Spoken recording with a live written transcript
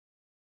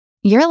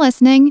You're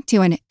listening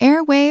to an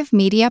Airwave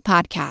Media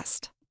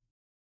Podcast.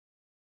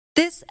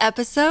 This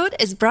episode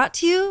is brought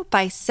to you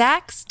by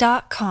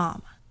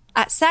Sax.com.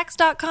 At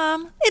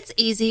Sax.com, it's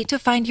easy to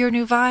find your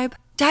new vibe.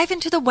 Dive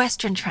into the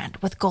Western trend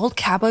with gold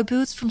cowboy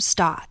boots from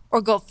Stott,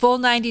 or go full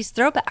 90s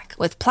throwback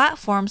with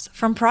platforms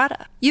from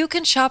Prada. You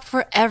can shop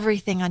for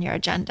everything on your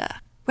agenda,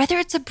 whether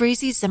it's a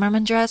breezy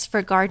Zimmermann dress for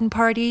a garden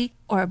party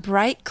or a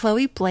bright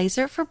Chloe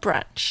blazer for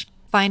brunch.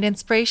 Find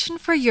inspiration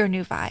for your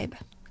new vibe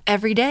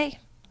every day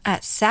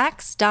at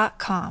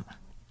Sax.com.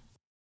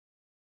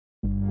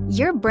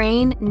 Your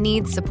brain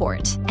needs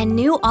support, and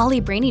new Ollie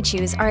Brainy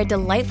Chews are a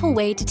delightful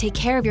way to take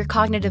care of your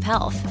cognitive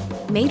health.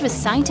 Made with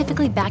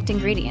scientifically backed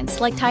ingredients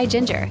like Thai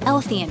ginger,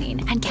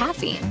 L-theanine, and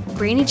caffeine,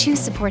 Brainy Chews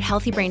support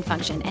healthy brain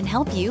function and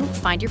help you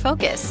find your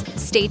focus,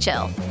 stay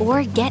chill,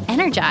 or get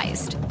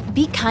energized.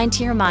 Be kind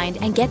to your mind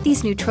and get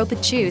these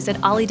nootropic chews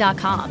at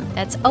ollie.com.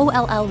 That's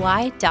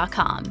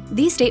OLLY.com.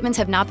 These statements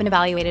have not been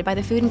evaluated by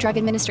the Food and Drug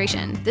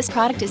Administration. This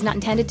product is not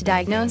intended to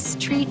diagnose,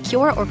 treat,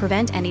 cure, or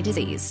prevent any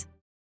disease.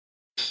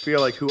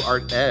 Feel like who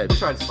art Ed?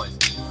 Try to spice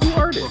it. Who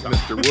art is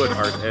Mr. Wood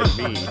art Ed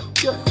me?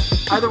 Good.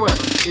 Either way,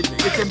 it's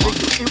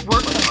ambiguous. It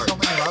works on so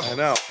many levels. I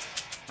know.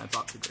 That's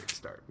off to a great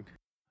start.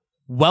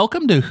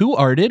 Welcome to Who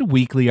Arted,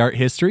 weekly art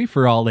history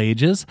for all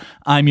ages.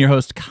 I'm your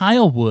host,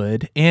 Kyle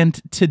Wood, and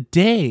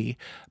today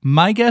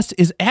my guest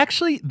is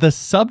actually the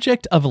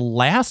subject of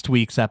last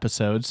week's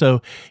episode.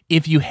 So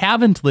if you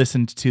haven't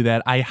listened to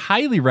that, I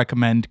highly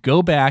recommend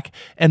go back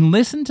and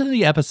listen to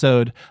the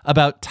episode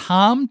about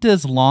Tom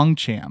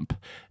Deslongchamp.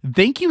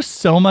 Thank you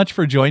so much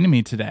for joining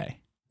me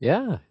today.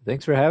 Yeah,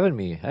 thanks for having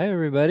me. Hi,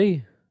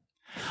 everybody.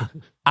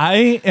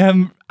 I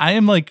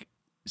am like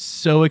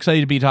so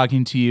excited to be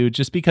talking to you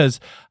just because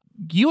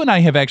you and I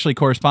have actually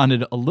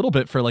corresponded a little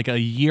bit for like a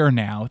year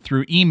now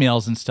through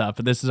emails and stuff.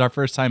 But this is our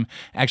first time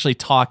actually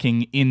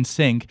talking in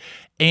sync.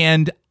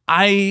 And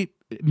I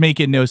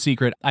make it no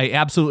secret, I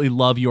absolutely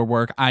love your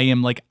work. I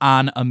am like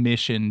on a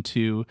mission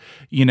to,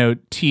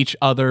 teach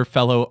other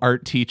fellow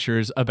art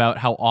teachers about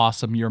how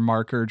awesome your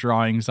marker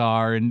drawings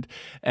are.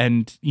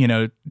 And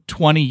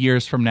 20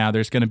 years from now,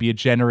 there's going to be a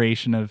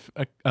generation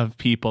of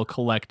people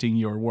collecting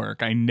your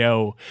work. I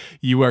know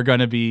you are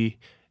going to be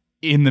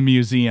in the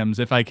museums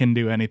if I can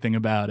do anything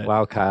about it.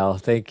 Wow, Kyle,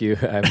 thank you.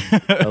 I'm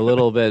a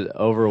little bit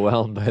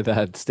overwhelmed by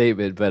that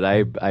statement, but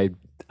I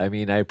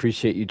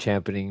appreciate you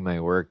championing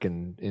my work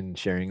and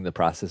sharing the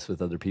process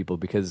with other people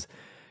because,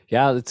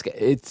 yeah,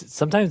 it's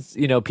sometimes,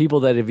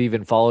 people that have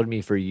even followed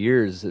me for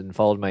years and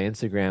followed my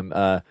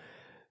Instagram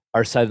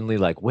are suddenly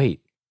like,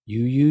 wait,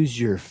 you use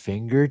your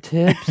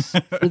fingertips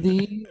for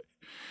these?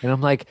 And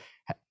I'm like,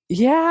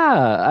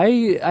 yeah,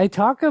 I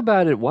talk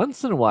about it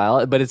once in a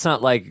while, but it's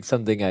not like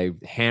something I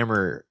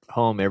hammer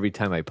home every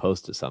time I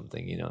post to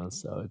something,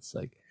 so it's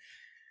like,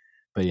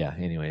 but yeah,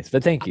 anyways,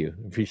 but thank you.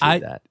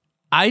 Appreciate that.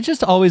 I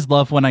just always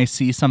love when I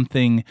see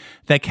something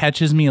that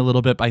catches me a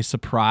little bit by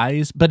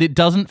surprise, but it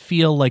doesn't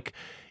feel like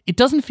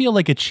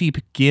a cheap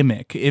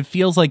gimmick. It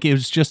feels like it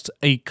was just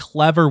a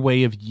clever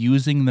way of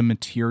using the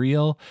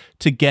material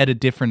to get a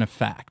different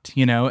effect,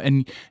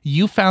 and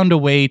you found a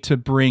way to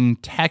bring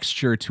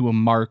texture to a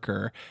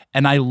marker.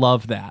 And I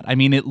love that. I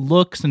mean, it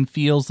looks and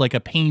feels like a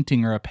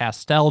painting or a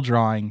pastel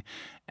drawing,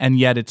 and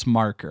yet it's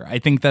marker. I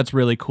think that's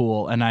really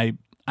cool. And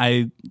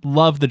I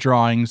love the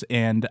drawings,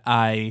 and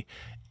I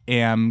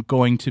am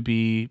going to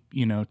be,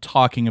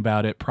 talking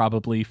about it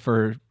probably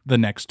for the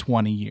next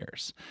 20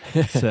 years.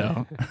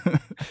 So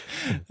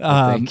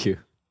thank you.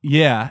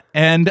 Yeah.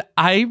 And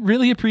I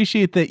really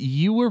appreciate that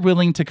you were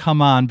willing to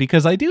come on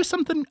because I do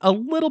something a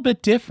little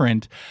bit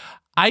different.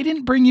 I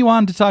didn't bring you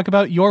on to talk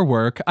about your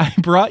work. I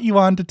brought you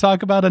on to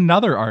talk about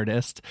another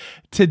artist.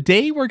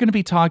 Today, we're going to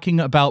be talking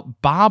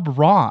about Bob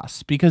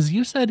Ross because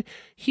you said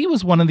he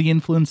was one of the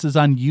influences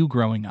on you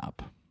growing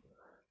up.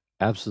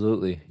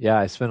 Absolutely. Yeah,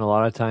 I spent a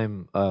lot of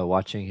time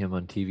watching him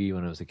on TV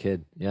when I was a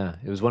kid. Yeah,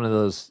 it was one of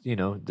those,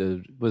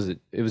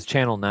 it was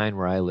Channel 9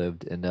 where I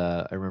lived, and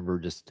I remember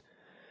just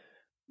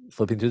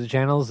flipping through the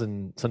channels,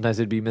 and sometimes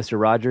it'd be Mr.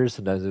 Rogers,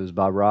 sometimes it was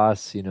Bob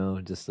Ross,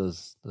 just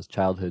those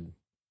childhood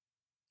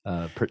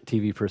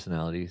TV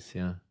personalities,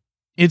 yeah.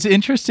 It's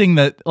interesting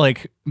that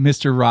like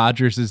Mr.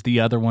 Rogers is the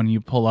other one you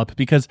pull up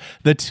because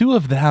the two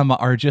of them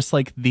are just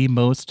like the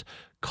most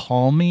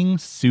calming,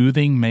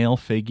 soothing male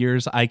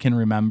figures I can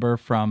remember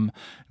from,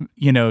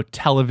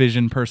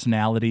 television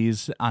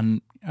personalities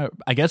on,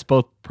 I guess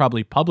both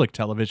probably public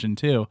television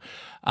too.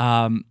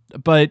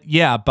 But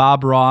yeah,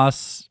 Bob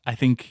Ross, I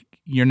think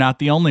you're not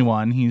the only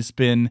one. He's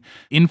been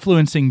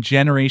influencing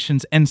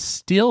generations and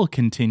still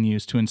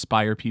continues to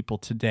inspire people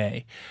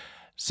today.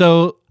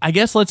 So I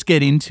guess let's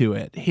get into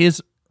it.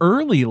 His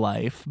early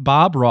life,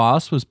 Bob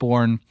Ross was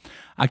born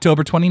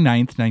October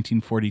 29th,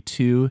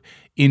 1942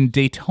 in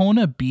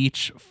Daytona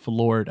Beach,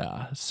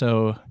 Florida.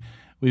 So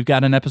we've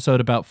got an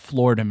episode about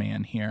Florida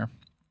Man here.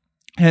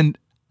 And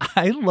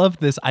I love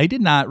this. I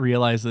did not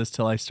realize this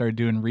till I started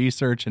doing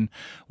research and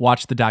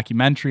watched the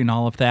documentary and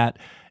all of that.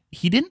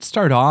 He didn't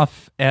start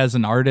off as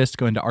an artist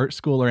going to art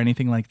school or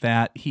anything like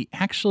that. He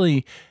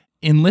actually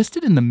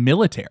enlisted in the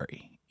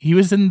military He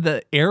was in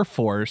the Air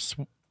Force,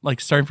 like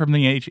starting from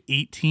the age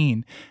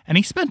 18, and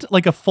he spent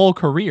like a full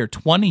career,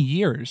 20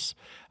 years.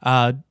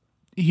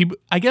 He,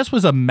 I guess,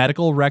 was a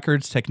medical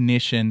records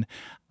technician.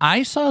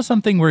 I saw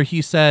something where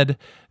he said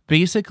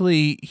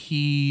basically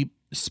he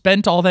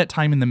spent all that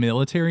time in the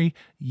military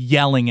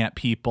yelling at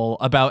people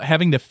about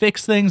having to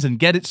fix things and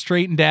get it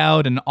straightened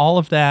out and all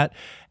of that.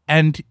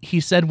 And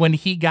he said when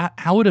he got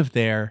out of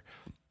there,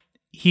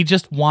 he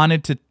just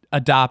wanted to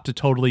adopt a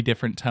totally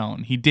different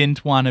tone. He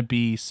didn't want to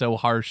be so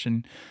harsh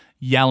and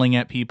yelling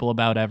at people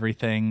about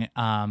everything.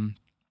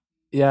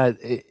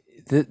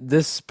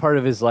 This part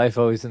of his life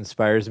always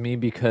inspires me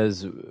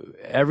because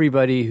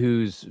everybody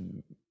who's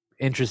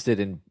interested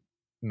in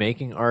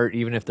making art,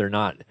 even if they're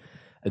not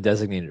a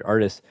designated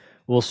artist,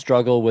 will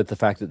struggle with the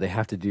fact that they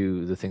have to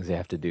do the things they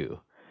have to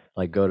do,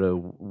 like go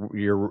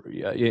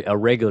to a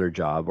regular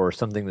job or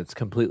something that's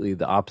completely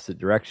the opposite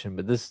direction.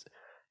 But this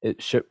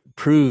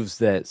proves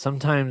that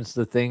sometimes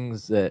the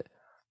things that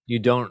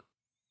you're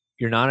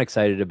not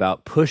excited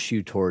about push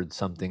you towards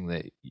something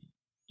that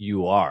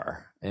you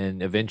are,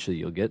 and eventually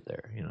you'll get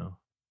there, you know?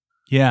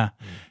 Yeah.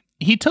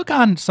 He took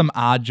on some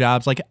odd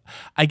jobs. Like,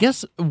 I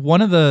guess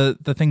one of the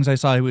things I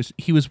saw,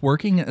 he was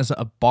working as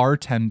a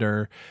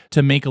bartender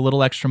to make a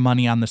little extra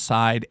money on the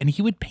side, and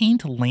he would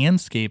paint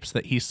landscapes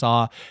that he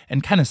saw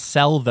and kind of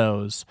sell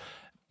those.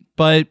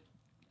 But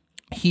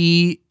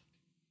he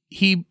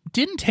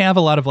didn't have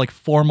a lot of like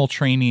formal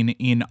training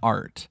in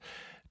art.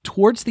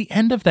 Towards the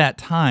end of that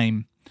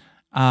time,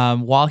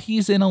 while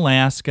he's in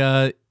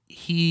Alaska,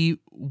 he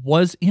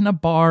was in a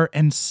bar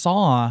and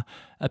saw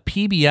a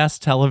PBS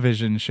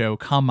television show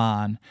come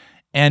on,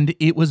 and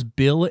it was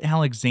Bill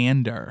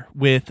Alexander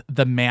with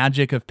The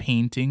Magic of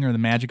Painting, or The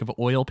Magic of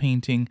Oil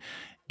Painting.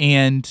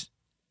 And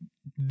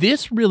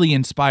this really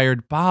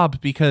inspired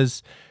Bob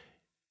because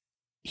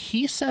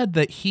he said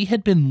that he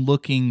had been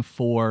looking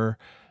for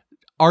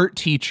art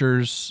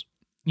teachers,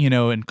 you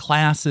know, in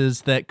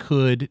classes that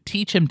could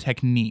teach him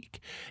technique.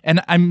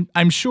 And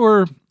I'm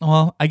sure,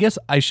 well, I guess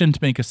I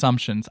shouldn't make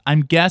assumptions.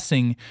 I'm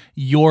guessing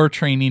your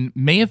training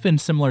may have been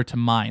similar to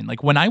mine.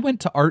 Like when I went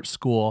to art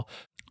school,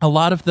 a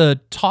lot of the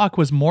talk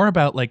was more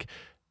about like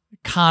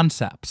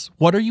concepts.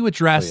 What are you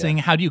addressing?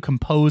 How do you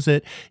compose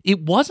it?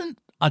 It wasn't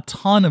a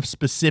ton of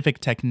specific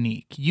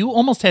technique. You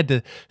almost had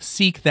to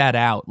seek that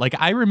out. Like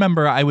I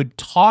remember I would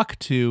talk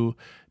to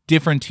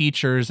different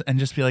teachers and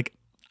just be like,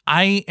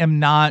 I am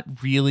not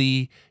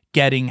really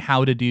getting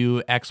how to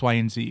do X, Y,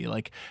 and Z.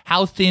 Like,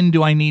 how thin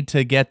do I need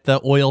to get the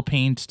oil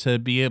paint to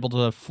be able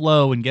to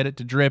flow and get it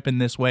to drip in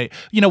this way?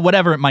 You know,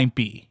 whatever it might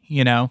be,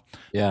 you know?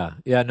 Yeah.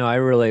 No, I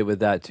relate with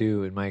that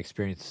too in my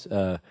experience,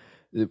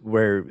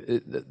 where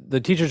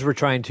the teachers were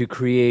trying to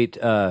create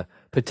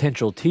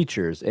potential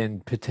teachers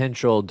and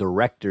potential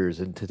directors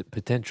and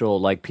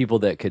potential like people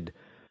that could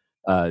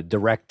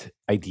direct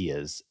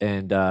ideas,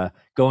 and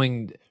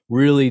going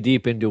really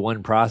deep into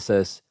one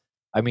process.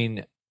 I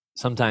mean,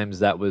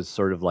 sometimes that was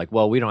sort of like,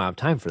 well, we don't have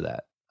time for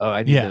that. Oh,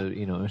 I need to,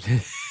 you know.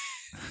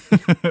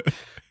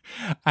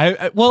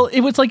 Well,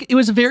 it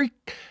was very,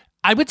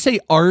 I would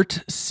say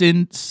art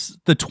since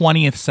the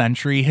 20th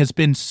century has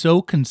been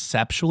so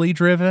conceptually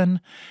driven.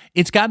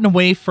 It's gotten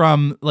away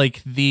from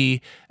like the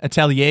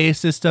atelier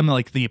system,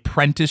 like the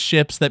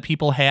apprenticeships that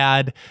people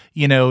had,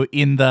 you know,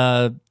 in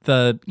the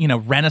you know,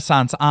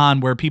 Renaissance on,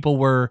 where people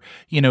were,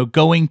 you know,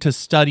 going to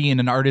study in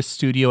an artist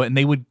studio, and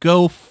they would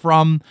go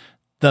from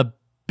the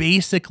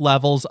basic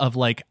levels of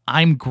like,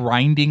 I'm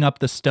grinding up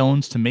the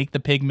stones to make the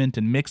pigment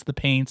and mix the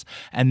paints,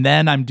 and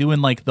then I'm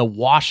doing like the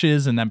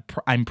washes, and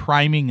I'm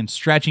priming and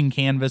stretching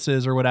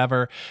canvases or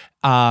whatever,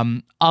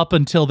 up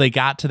until they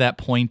got to that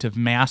point of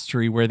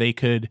mastery where they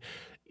could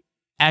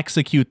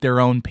execute their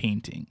own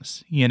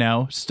paintings, you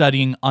know,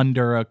 studying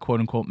under a quote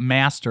unquote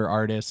master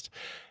artist.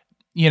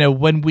 You know,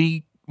 when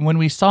we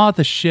saw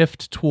the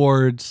shift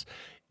towards,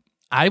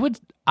 I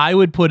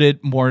would put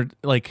it more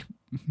like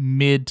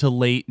mid to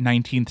late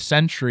 19th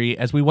century,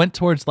 as we went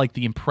towards like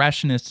the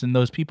Impressionists and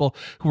those people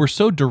who were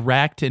so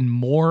direct and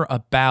more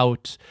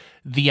about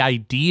the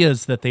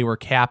ideas that they were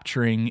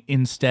capturing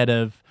instead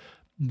of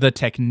the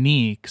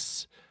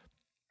techniques.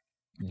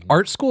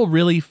 Art school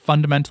really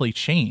fundamentally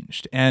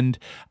changed. And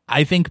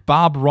I think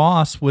Bob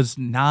Ross was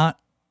not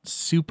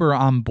super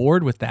on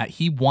board with that.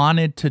 He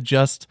wanted to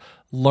just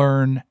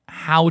learn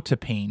how to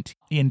paint.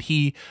 And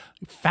he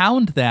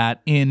found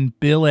that in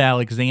Bill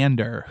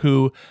Alexander,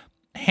 who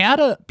had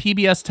a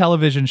PBS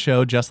television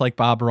show just like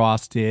Bob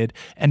Ross did,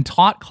 and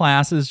taught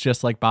classes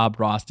just like Bob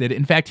Ross did.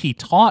 In fact, he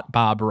taught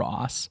Bob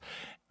Ross,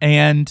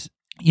 and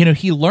you know,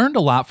 he learned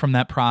a lot from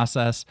that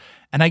process.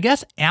 And I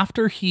guess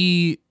after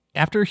he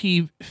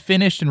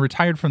finished and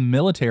retired from the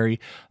military,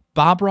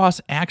 Bob Ross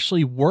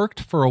actually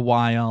worked for a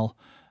while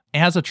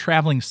as a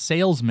traveling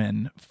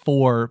salesman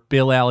for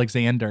Bill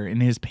Alexander in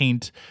his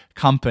paint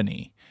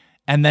company.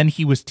 And then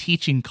he was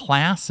teaching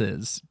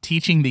classes,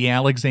 teaching the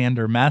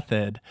Alexander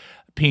method,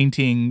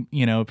 painting,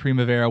 you know,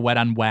 Primavera, wet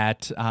on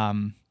wet,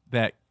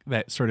 that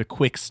sort of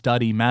quick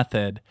study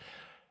method,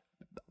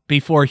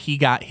 before he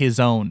got his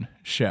own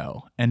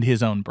show and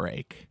his own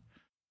break.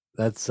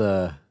 That's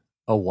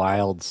a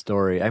wild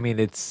story. I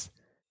mean,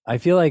 I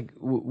feel like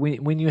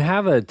when you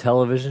have a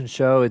television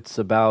show, it's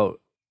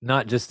about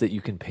not just that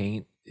you can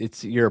paint,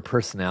 it's you're a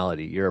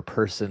personality. You're a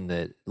person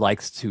that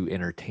likes to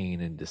entertain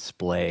and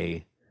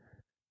display.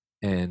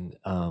 And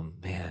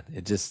man,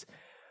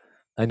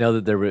 I know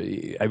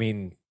that I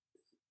mean,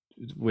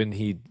 when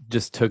he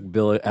just took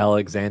Bill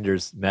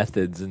Alexander's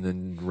methods and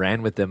then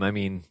ran with them, I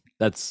mean,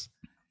 that's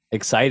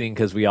exciting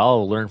because we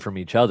all learn from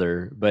each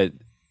other, but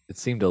it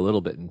seemed a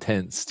little bit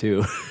intense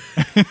too.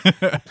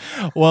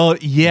 Well,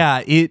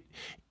 yeah,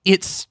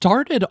 it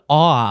started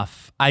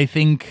off, I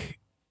think,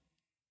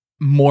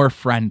 more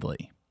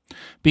friendly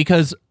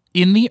because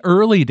in the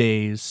early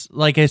days,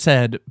 like I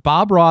said,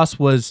 Bob Ross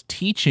was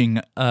teaching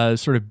a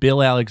sort of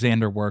Bill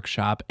Alexander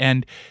workshop,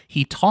 and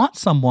he taught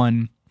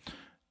someone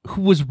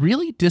who was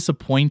really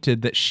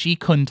disappointed that she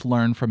couldn't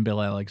learn from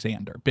Bill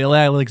Alexander. Bill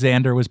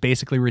Alexander was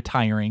basically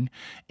retiring,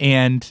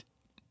 and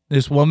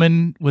this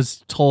woman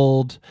was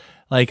told,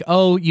 like,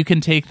 oh, you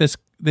can take this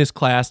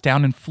class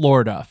down in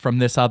Florida from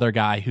this other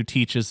guy who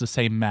teaches the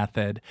same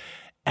method.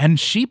 And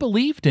she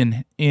believed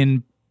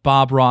in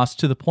Bob Ross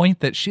to the point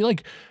that she,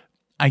 like,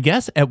 I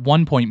guess at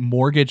one point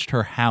mortgaged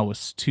her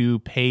house to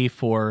pay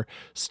for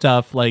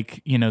stuff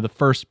like, you know, the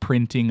first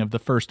printing of the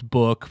first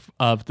book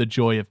of The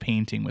Joy of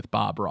Painting with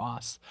Bob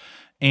Ross.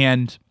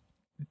 And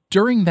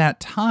during that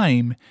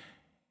time,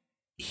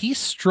 he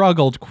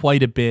struggled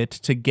quite a bit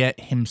to get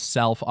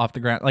himself off the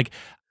ground. Like,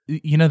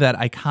 you know, that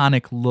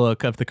iconic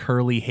look of the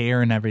curly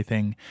hair and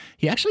everything.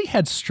 He actually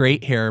had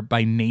straight hair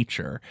by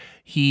nature.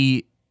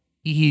 He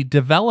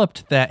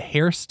developed that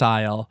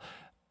hairstyle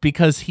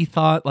because he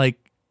thought, like,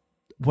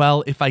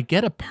 well, if I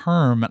get a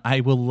perm, I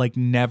will, like,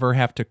 never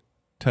have to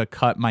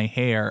cut my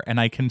hair, and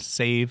I can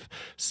save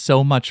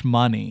so much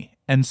money.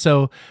 And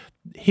so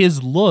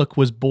his look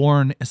was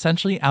born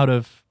essentially out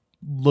of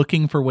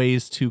looking for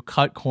ways to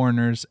cut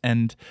corners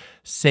and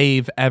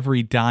save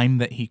every dime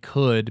that he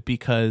could,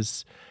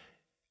 because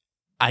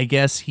I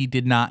guess he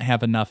did not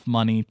have enough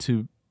money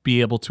to be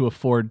able to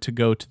afford to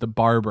go to the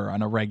barber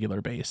on a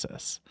regular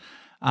basis.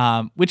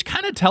 Which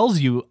kind of tells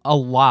you a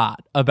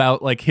lot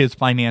about, like, his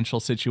financial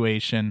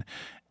situation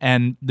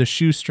and the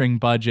shoestring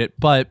budget.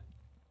 But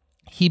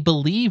he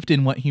believed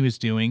in what he was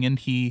doing, and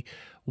he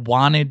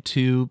wanted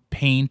to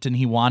paint, and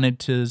he wanted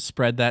to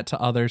spread that to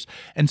others.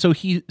 And so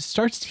he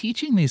starts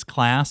teaching these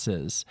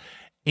classes.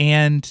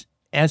 And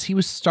as he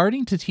was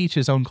starting to teach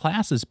his own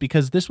classes,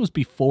 because this was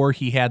before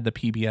he had the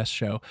PBS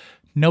show,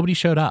 nobody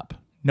showed up.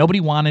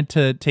 Nobody wanted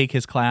to take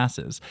his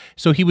classes.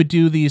 So he would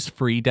do these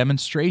free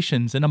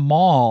demonstrations in a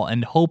mall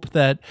and hope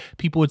that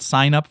people would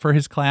sign up for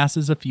his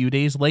classes a few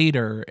days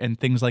later and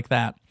things like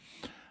that.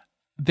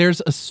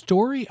 There's a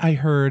story I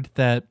heard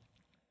that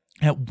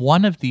at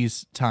one of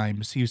these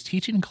times, he was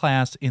teaching a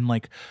class in,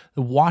 like,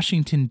 the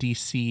Washington,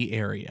 D.C.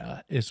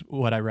 area, is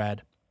what I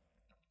read.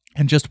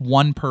 And just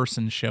one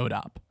person showed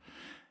up.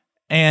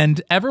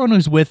 And everyone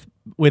who's with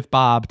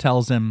Bob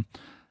tells him,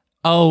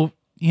 oh,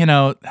 you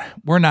know,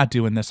 we're not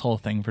doing this whole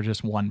thing for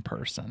just one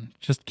person.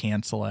 Just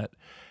cancel it.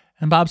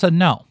 And Bob said,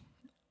 no,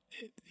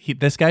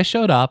 this guy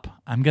showed up.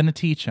 I'm going to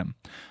teach him.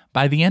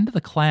 By the end of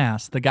the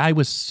class, the guy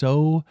was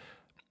so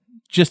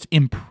just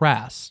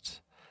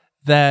impressed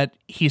that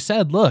he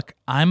said, look,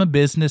 I'm a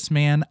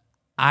businessman.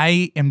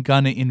 I am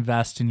going to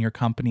invest in your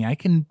company. I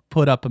can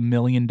put up $1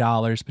 million,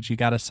 but you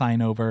got to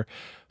sign over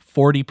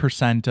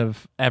 40%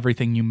 of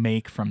everything you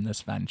make from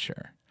this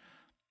venture.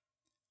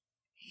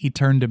 He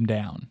turned him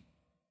down.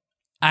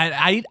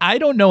 I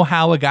don't know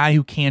how a guy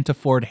who can't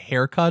afford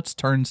haircuts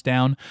turns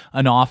down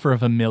an offer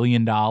of $1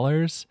 million,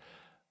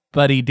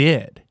 but he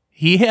did.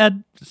 He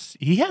had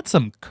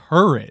some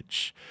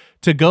courage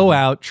to go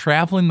out,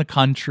 traveling the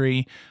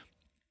country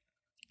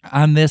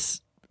on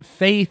this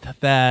faith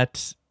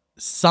that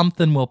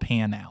something will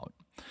pan out.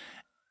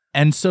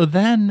 And so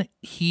then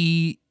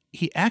he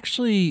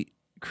actually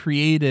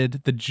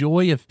created The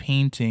Joy of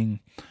Painting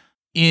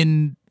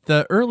in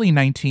the early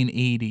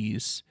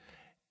 1980s.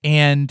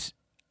 And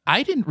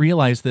I didn't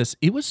realize this.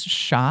 It was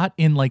shot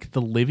in, like,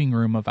 the living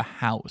room of a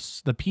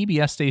house, the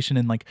PBS station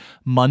in, like,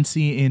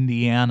 Muncie,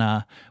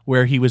 Indiana,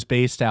 where he was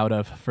based out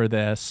of for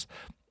this.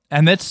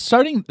 And that's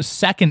starting the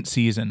second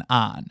season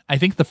on. I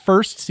think the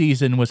first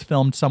season was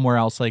filmed somewhere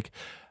else. Like,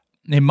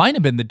 it might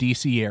have been the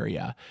DC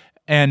area.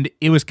 And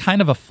it was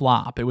kind of a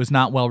flop. It was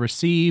not well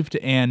received.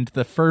 And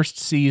the first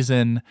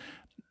season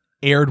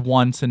aired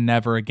once and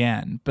never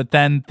again. But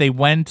then they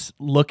went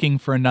looking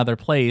for another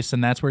place,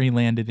 and that's where he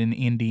landed in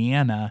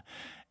Indiana.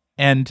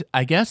 And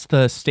I guess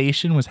the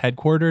station was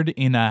headquartered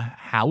in a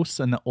house,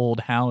 an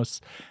old house.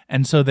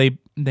 And so they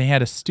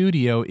had a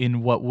studio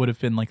in what would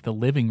have been like the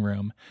living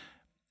room.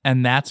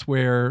 And that's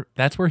where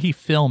he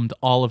filmed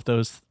all of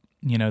those,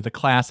 you know, the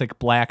classic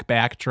black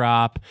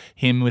backdrop,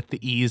 him with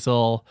the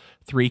easel,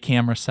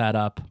 3-camera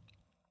setup,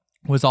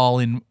 was all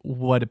in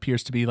what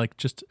appears to be like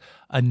just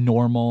a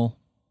normal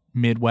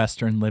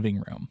Midwestern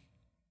living room.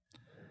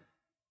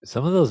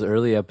 Some of those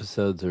early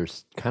episodes are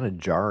kind of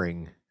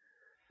jarring.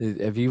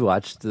 Have you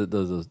watched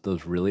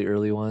those really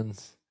early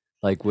ones?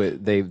 Like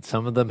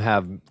some of them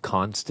have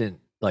constant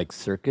like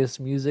circus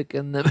music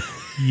in them.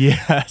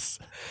 Yes.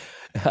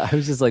 I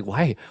was just like,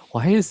 why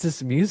is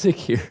this music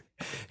here?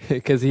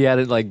 Because he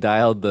hadn't like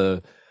dialed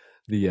the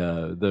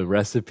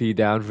recipe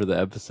down for the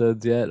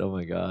episodes yet. Oh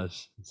my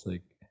gosh. It's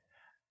like,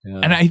 yeah.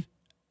 And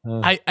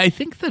I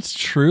think that's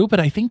true, but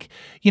I think,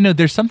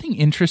 there's something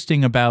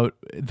interesting about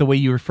the way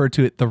you refer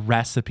to it, the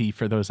recipe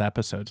for those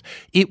episodes.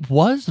 It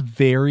was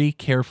very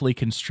carefully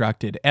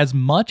constructed. As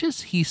much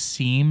as he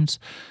seems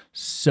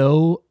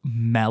so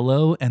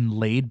mellow and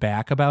laid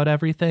back about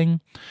everything,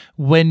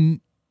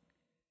 when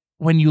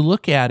you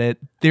look at it,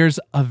 there's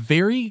a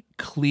very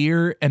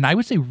clear and I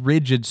would say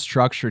rigid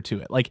structure to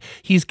it. Like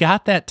he's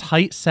got that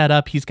tight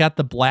setup. He's got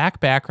the black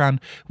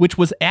background, which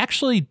was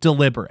actually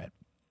deliberate.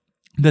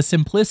 The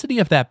simplicity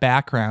of that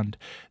background,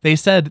 they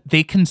said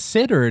they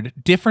considered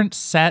different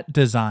set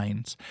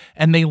designs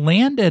and they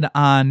landed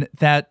on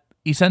that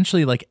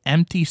essentially like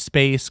empty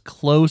space,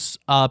 close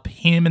up,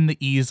 him and the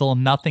easel,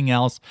 nothing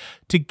else,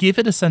 to give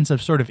it a sense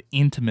of sort of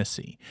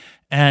intimacy.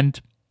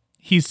 And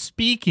he's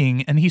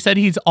speaking, and he said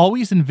he's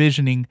always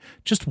envisioning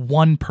just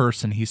one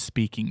person he's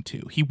speaking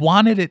to. He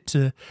wanted it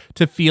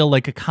to feel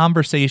like a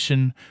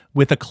conversation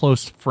with a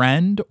close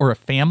friend or a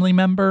family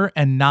member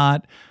and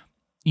not,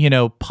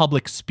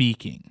 public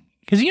speaking.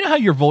 Because you know how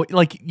your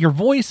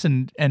voice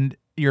and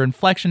your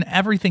inflection,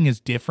 everything is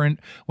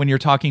different when you're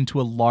talking to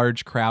a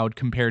large crowd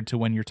compared to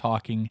when you're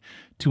talking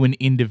to an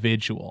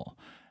individual.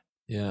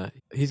 Yeah.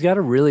 He's got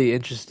a really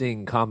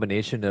interesting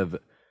combination of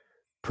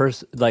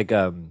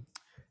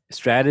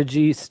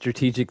strategy,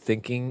 strategic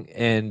thinking,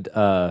 and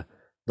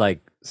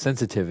like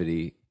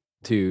sensitivity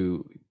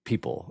to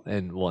people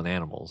and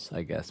animals,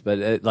 I guess. But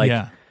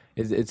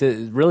it's a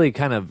really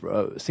kind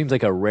of seems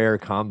like a rare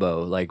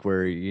combo, like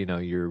where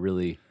you're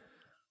really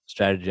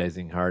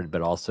strategizing hard,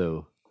 but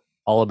also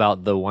all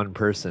about the one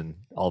person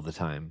all the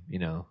time.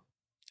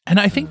 And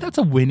I think that's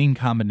a winning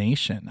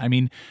combination. I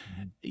mean,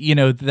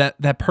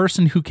 that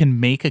person who can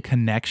make a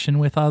connection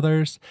with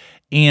others.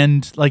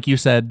 And like you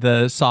said,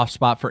 the soft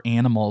spot for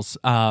animals.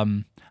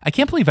 I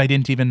can't believe I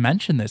didn't even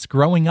mention this.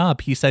 Growing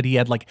up, he said he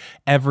had like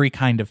every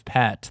kind of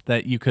pet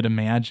that you could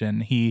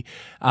imagine. He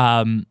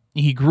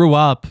grew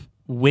up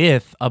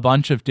with a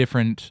bunch of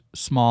different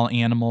small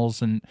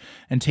animals and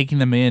taking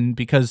them in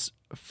because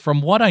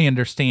from what I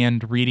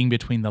understand, reading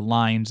between the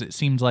lines, it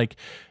seems like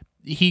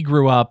he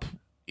grew up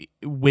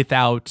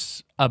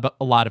without a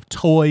lot of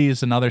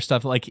toys and other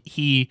stuff. Like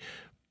he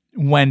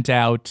went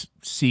out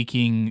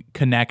seeking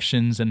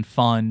connections and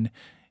fun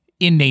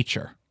in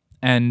nature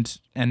and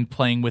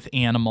playing with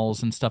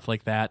animals and stuff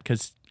like that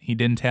because he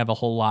didn't have a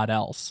whole lot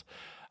else.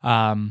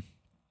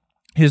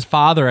 His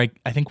father,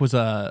 I think, was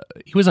a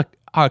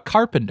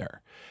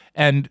carpenter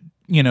and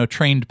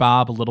trained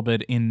Bob a little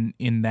bit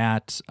in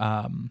that.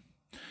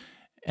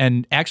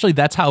 And actually,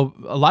 that's how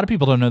a lot of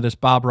people don't know this.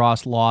 Bob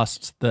Ross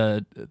lost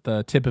the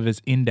tip of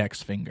his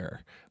index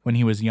finger when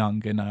he was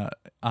young in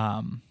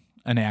an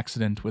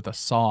accident with a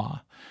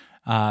saw.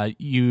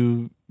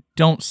 You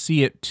don't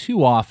see it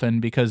too often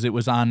because it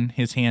was on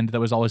his hand that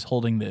was always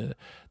holding the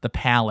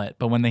palette.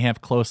 But when they have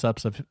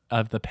close-ups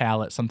of the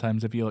palette,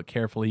 sometimes if you look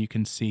carefully, you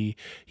can see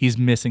he's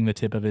missing the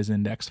tip of his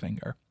index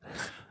finger.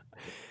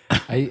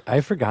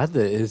 I forgot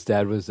that his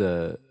dad was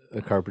a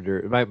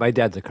carpenter. My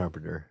dad's a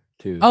carpenter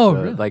too. Oh,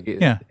 so, really?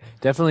 It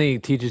definitely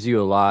teaches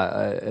you a lot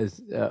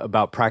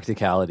about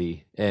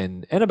practicality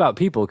and about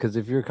people. Because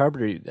if you're a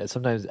carpenter,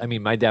 sometimes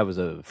my dad was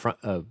a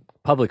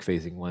public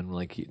facing one,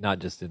 like not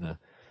just in a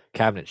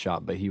cabinet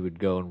shop, but he would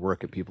go and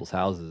work at people's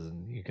houses,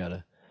 and you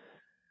gotta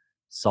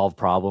solve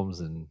problems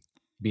and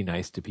be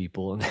nice to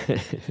people.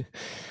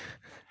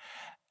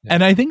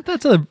 And I think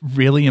that's a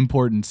really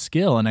important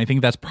skill. And I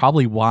think that's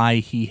probably why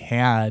he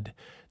had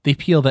the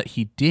appeal that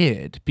he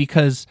did,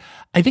 because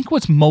I think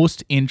what's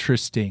most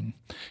interesting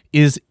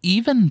is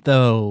even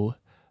though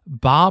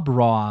Bob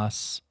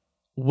Ross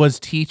was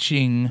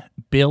teaching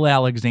Bill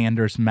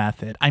Alexander's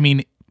method,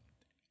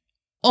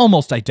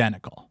 almost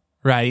identical,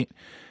 right?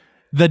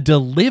 The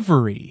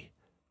delivery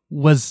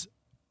was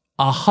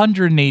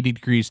 180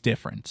 degrees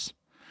difference.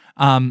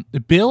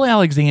 Bill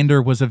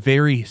Alexander was a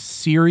very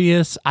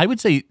serious, I would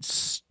say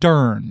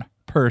stern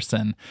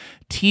person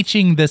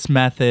teaching this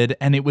method.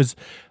 And it was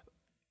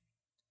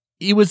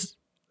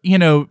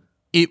the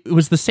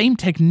same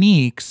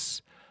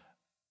techniques,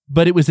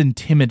 but it was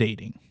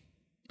intimidating.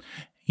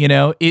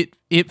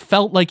 It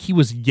felt like he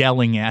was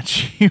yelling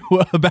at you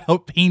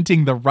about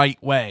painting the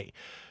right way.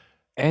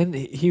 And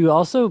he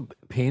also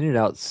painted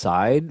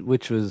outside,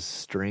 which was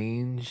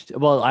strange.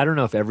 Well, I don't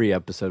know if every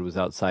episode was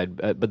outside,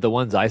 but the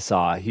ones I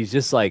saw, he's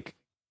just like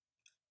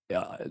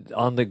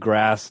on the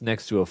grass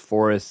next to a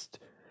forest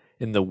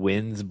and the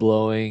wind's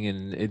blowing,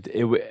 and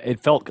it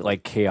felt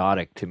like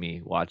chaotic to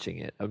me watching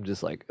it. I'm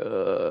just like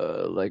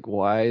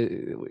why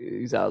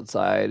he's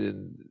outside,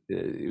 and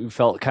it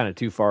felt kind of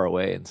too far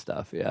away and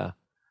stuff.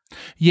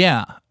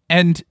 Yeah.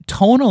 And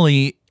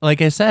tonally,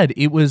 like I said,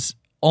 it was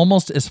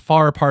almost as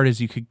far apart as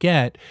you could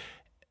get,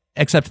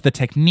 except the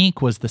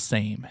technique was the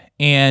same.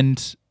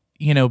 And,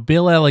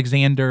 Bill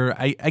Alexander,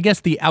 I guess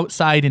the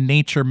outside in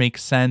nature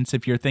makes sense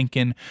if you're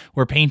thinking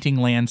we're painting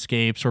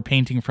landscapes, we're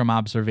painting from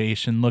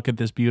observation, look at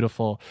this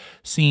beautiful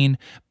scene.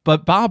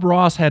 But Bob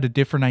Ross had a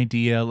different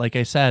idea, like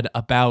I said,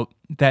 about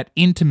that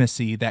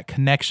intimacy, that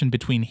connection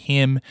between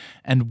him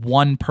and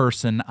one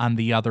person on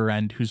the other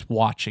end who's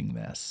watching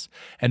this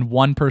and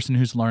one person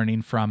who's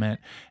learning from it.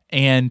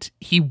 And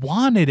he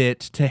wanted it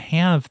to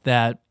have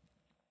that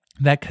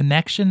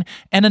connection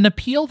and an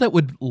appeal that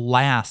would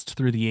last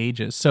through the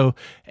ages. So,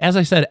 as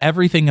I said,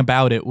 everything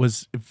about it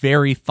was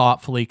very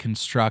thoughtfully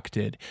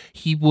constructed.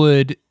 He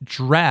would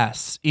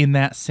dress in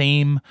that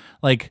same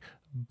like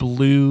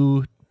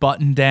blue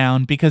button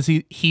down because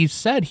he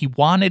said he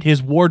wanted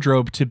his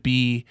wardrobe to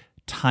be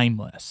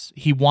timeless.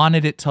 He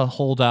wanted it to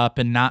hold up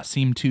and not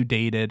seem too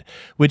dated,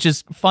 which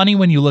is funny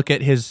when you look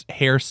at his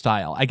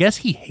hairstyle. I guess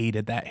he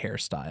hated that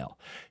hairstyle.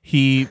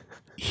 He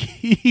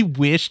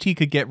wished he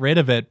could get rid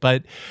of it,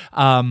 but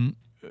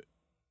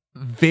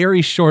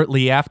very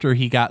shortly after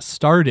he got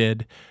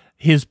started,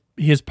 his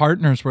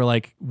partners were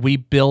like, we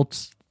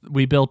built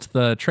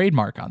the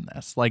trademark on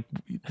this. Like,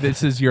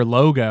 this is your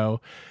logo.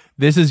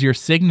 This is your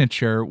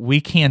signature.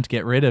 We can't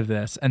get rid of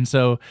this. And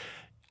so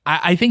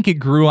I think it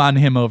grew on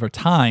him over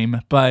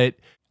time, but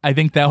I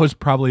think that was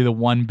probably the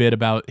one bit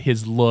about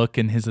his look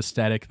and his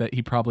aesthetic that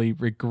he probably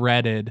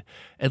regretted,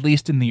 at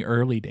least in the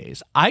early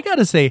days. I got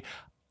to say,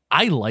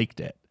 I liked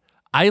it.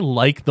 I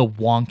like the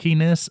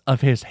wonkiness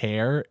of his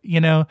hair.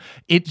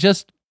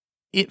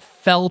 It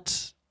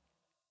felt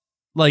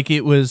like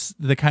it was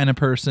the kind of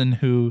person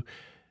who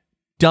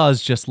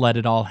does just let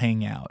it all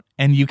hang out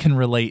and you can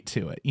relate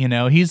to it.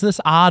 He's this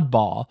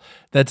oddball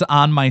that's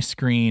on my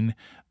screen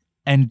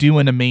and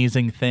doing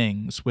amazing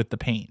things with the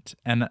paint.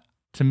 And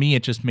to me,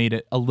 it just made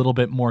it a little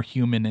bit more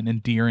human and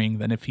endearing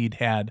than if he'd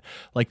had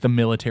like the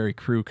military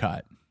crew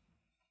cut.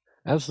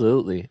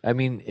 Absolutely. I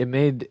mean, it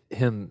made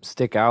him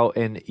stick out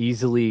and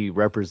easily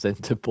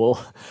representable,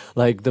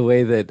 like the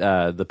way that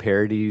the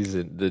parodies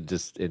and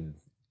in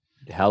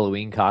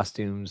Halloween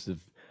costumes have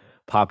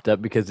popped up,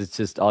 because it's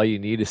just all you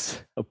need is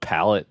a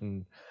palette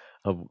and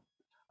a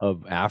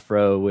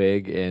afro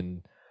wig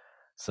and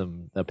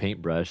a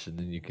paintbrush, and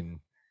then you can.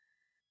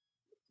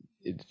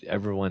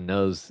 Everyone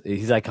knows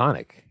he's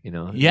iconic.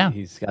 Yeah,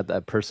 he's got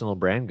that personal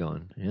brand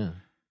going.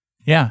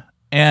 Yeah.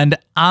 And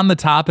on the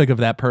topic of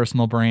that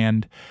personal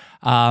brand,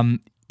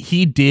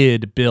 he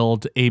did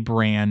build a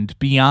brand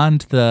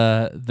beyond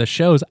the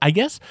shows. I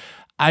guess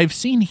I've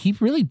seen he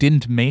really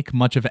didn't make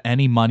much of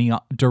any money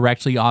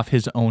directly off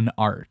his own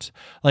art.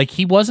 Like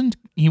he wasn't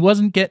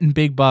getting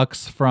big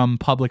bucks from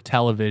public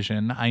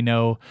television. I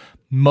know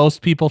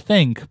most people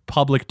think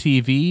public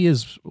TV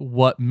is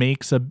what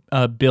makes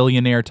a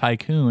billionaire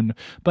tycoon,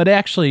 but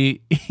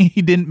actually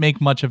he didn't make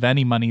much of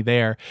any money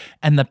there.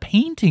 And the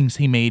paintings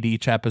he made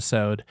each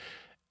episode,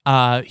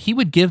 he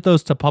would give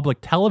those to public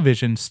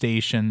television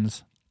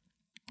stations,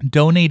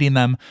 donating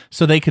them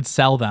so they could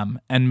sell them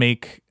and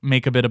make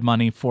a bit of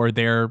money for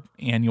their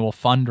annual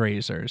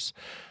fundraisers.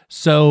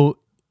 So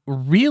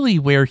really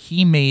where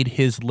he made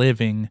his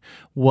living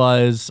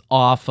was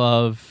off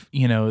of,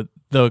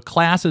 the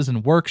classes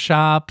and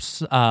workshops,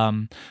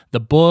 the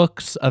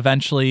books.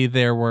 Eventually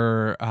there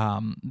were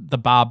the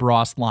Bob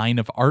Ross line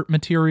of art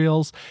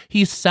materials.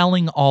 He's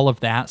selling all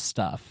of that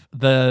stuff.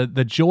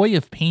 The Joy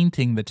of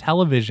Painting, the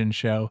television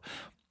show,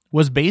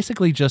 was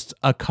basically just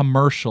a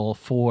commercial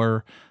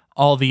for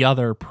all the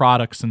other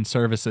products and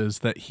services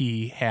that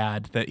he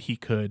had that he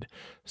could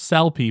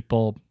sell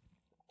people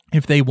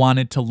if they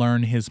wanted to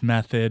learn his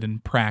method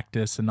and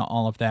practice and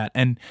all of that.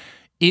 And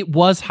it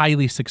was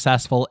highly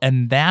successful,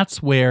 and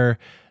that's where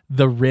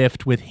the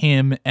rift with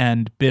him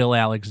and Bill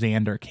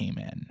Alexander came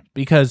in,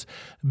 because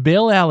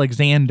Bill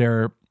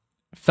Alexander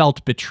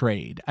felt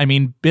betrayed. I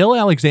mean, Bill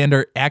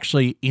Alexander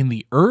actually in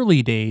the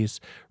early days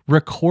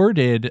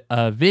recorded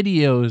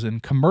videos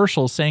and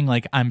commercials saying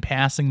like, I'm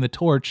passing the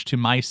torch to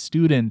my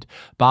student,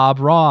 Bob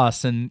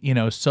Ross, and,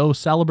 so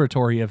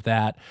celebratory of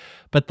that.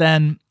 But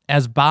then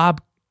as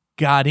Bob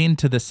got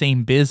into the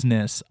same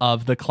business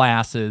of the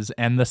classes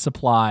and the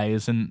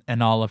supplies and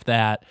all of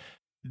that,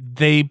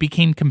 they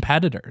became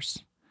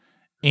competitors.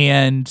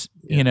 And,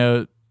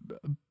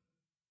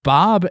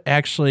 Bob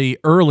actually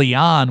early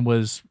on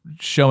was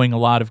showing a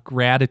lot of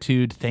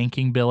gratitude,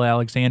 thanking Bill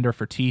Alexander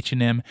for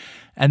teaching him.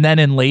 And then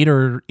in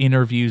later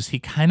interviews, he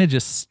kind of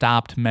just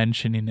stopped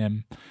mentioning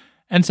him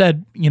and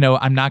said,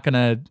 I'm not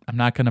going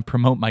to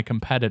promote my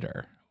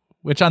competitor,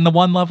 which on the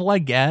one level I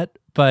get,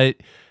 but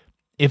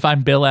if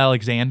I'm Bill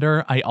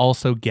Alexander, I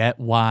also get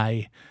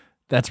why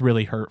that's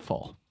really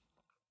hurtful.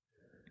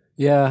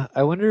 Yeah,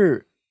 I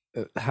wonder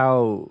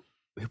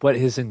what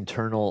his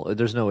internal,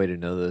 there's no way to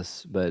know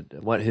this,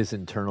 but what his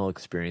internal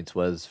experience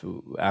was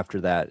after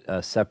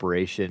that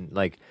separation,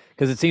 like,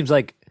 because it seems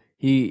like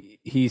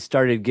he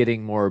started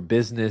getting more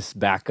business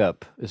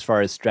backup as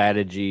far as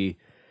strategy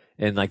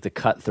and like the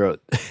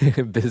cutthroat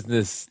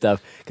business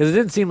stuff, because it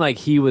didn't seem like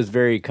he was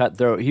very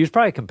cutthroat. He was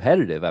probably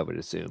competitive, I would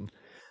assume.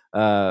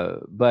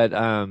 But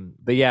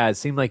yeah, it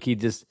seemed like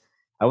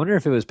I wonder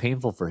if it was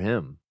painful for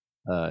him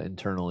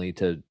internally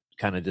to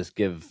kind of just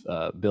give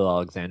Bill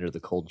Alexander the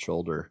cold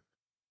shoulder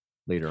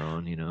later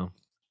on,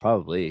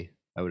 Probably.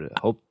 I would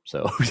hope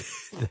so.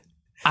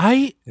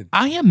 I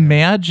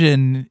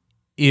imagine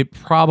it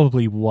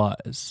probably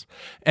was.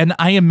 And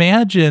I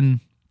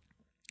imagine,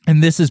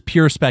 and this is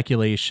pure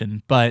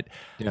speculation, but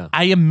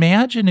I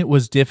imagine it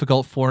was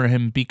difficult for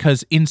him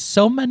because in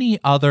so many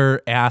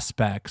other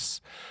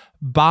aspects,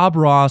 Bob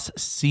Ross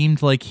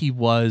seemed like he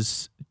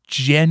was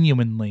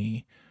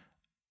genuinely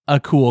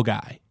a cool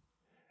guy.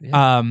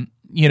 Yeah.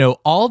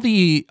 All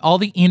the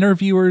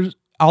interviews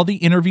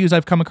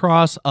I've come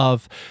across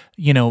of,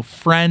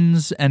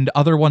 friends and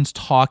other ones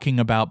talking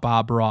about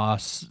Bob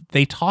Ross,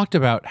 they talked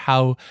about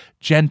how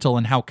gentle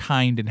and how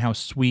kind and how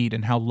sweet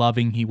and how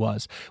loving he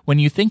was. When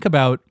you think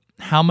about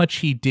how much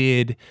he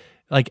did,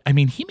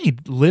 he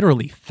made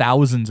literally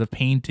thousands of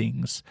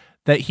paintings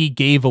that he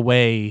gave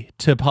away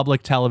to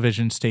public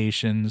television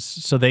stations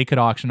so they could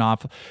auction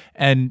off.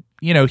 And,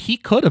 he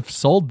could have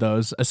sold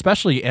those,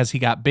 especially as he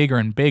got bigger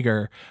and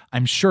bigger.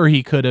 I'm sure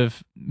he could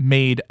have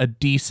made a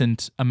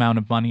decent amount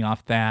of money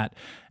off that.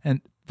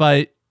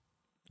 But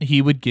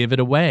he would give it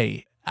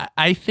away.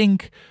 I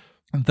think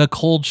the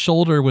cold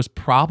shoulder was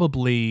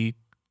probably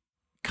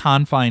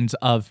confines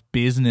of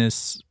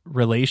business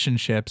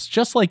relationships.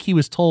 Just like he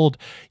was told,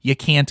 you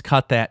can't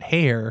cut that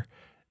hair,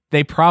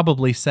 they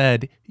probably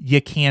said,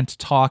 you can't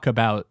talk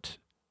about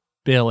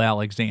Bill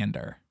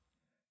Alexander.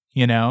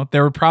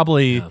 There were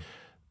probably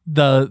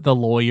the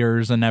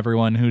lawyers and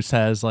everyone who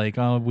says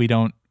we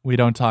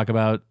don't talk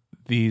about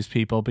these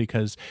people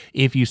because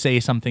if you say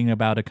something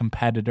about a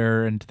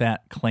competitor and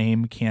that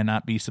claim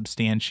cannot be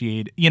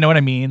substantiated, you know what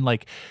I mean?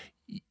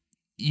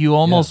 You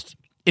almost,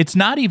 it's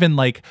not even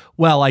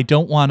I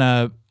don't want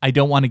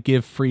to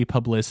give free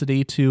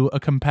publicity to a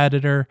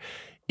competitor.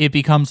 It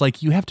becomes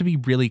you have to be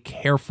really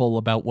careful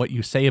about what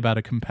you say about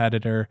a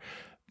competitor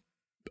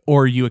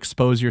or you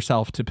expose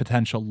yourself to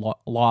potential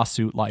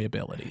lawsuit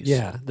liabilities.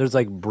 Yeah, there's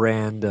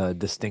brand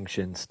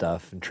distinction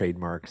stuff and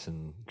trademarks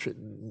and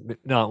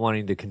not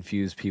wanting to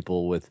confuse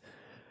people with,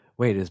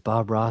 wait, is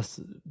Bob Ross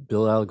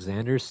Bill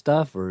Alexander's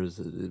stuff or is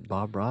it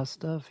Bob Ross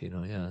stuff?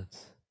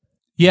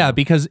 Yeah,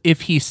 because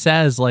if he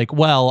says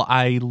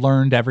I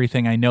learned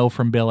everything I know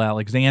from Bill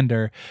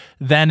Alexander,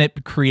 then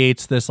it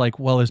creates this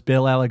is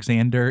Bill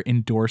Alexander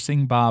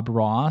endorsing Bob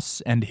Ross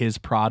and his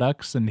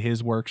products and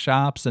his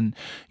workshops? And,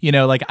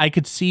 I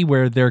could see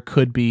where there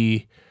could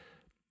be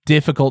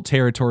difficult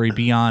territory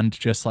beyond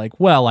just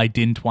I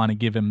didn't want to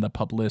give him the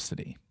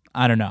publicity.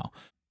 I don't know.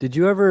 Did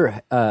you ever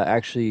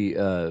actually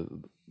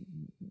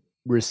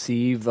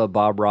receive a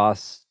Bob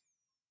Ross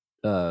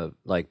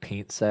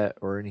paint set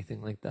or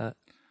anything like that?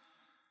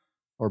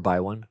 Or buy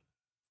one?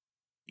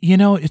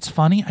 It's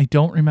funny. I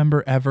don't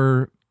remember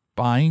ever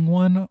buying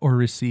one or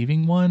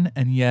receiving one,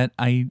 and yet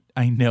I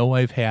know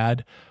I've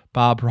had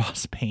Bob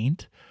Ross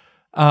paint.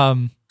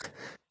 Because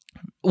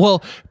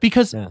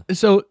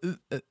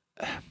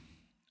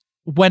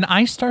when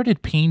I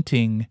started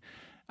painting,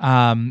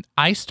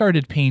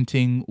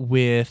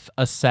 with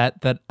a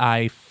set that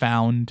I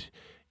found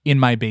in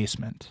my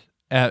basement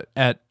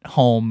at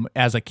home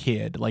as a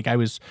kid. I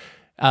was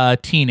a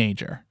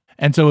teenager.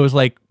 And so it was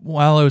it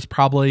was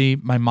probably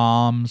my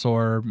mom's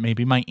or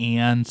maybe my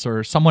aunt's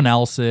or someone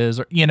else's,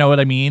 or you know what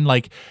I mean?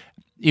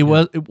 It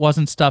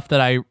wasn't stuff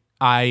that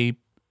I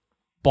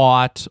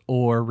bought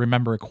or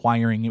remember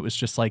acquiring. It was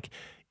just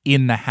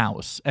in the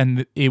house.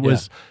 And it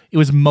was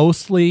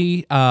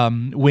mostly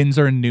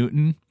Winsor and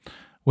Newton,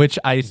 which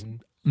I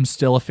am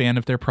still a fan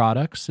of their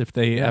products if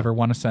they ever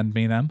want to send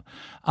me them.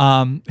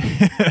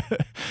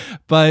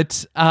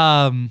 But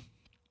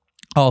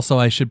also,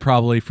 I should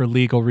probably, for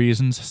legal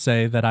reasons,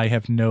 say that I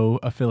have no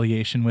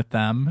affiliation with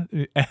them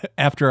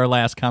after our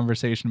last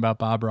conversation about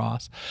Bob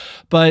Ross.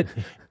 But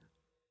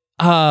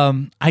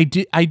I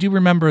do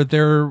remember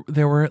there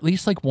were at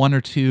least one or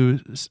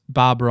two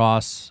Bob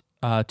Ross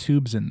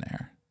tubes in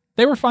there.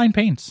 They were fine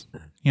paints,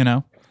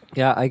 Yeah,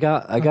 I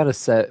got a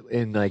set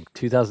in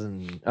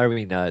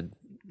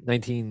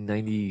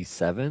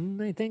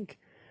 1997, I think.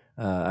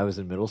 I was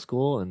in middle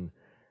school and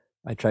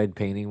I tried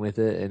painting with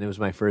it, and it was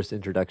my first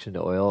introduction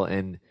to oil,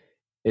 and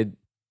it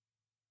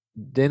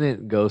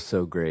didn't go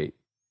so great.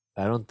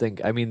 I don't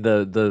think,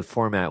 the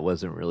format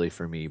wasn't really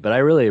for me, but I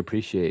really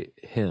appreciate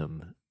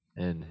him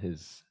and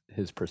his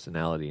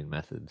personality and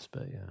methods,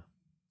 but yeah.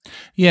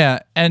 Yeah,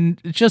 and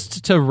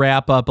just to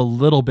wrap up a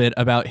little bit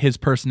about his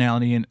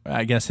personality and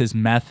I guess his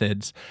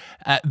methods,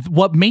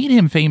 what made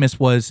him famous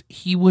was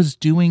he was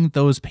doing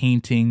those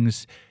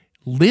paintings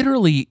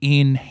literally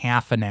in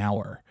half an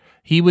hour.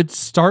 He would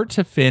start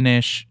to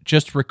finish,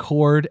 just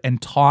record and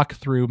talk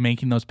through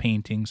making those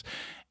paintings.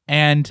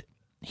 And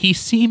he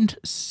seemed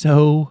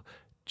so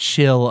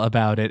chill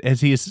about it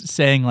as he is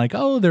saying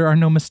there are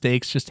no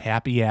mistakes, just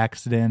happy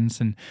accidents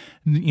and,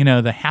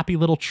 the happy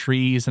little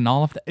trees and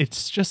all of that.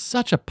 It's just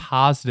such a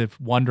positive,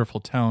 wonderful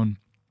tone.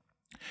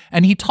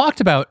 And he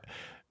talked about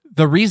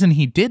the reason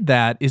he did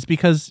that is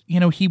because,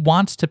 he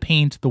wants to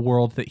paint the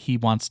world that he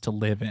wants to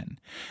live in.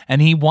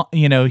 And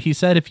he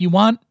said, if you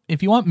want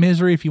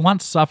misery, if you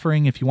want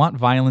suffering, if you want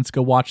violence,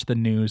 go watch the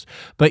news.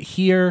 But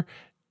here,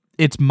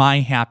 it's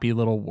my happy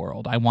little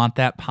world. I want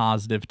that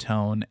positive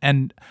tone.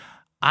 And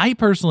I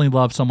personally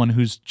love someone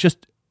who's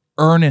just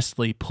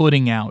earnestly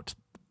putting out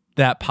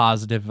that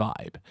positive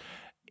vibe.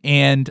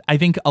 And I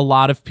think a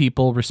lot of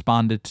people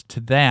responded to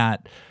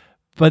that.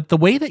 But the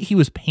way that he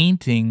was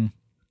painting,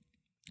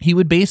 he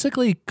would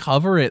basically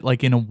cover it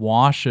like in a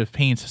wash of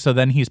paint. So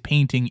then he's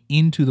painting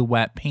into the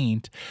wet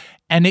paint.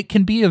 And it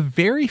can be a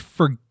very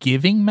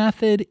forgiving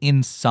method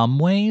in some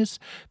ways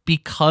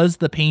because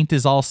the paint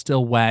is all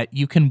still wet.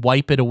 You can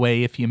wipe it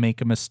away if you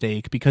make a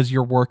mistake because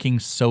you're working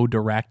so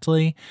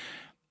directly.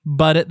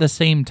 But at the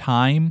same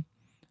time,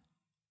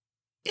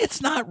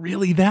 it's not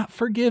really that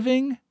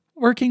forgiving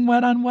working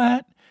wet on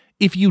wet.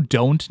 If you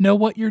don't know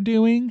what you're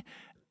doing,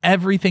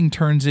 everything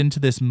turns into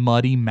this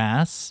muddy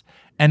mess.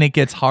 And it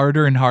gets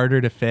harder and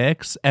harder to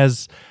fix,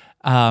 as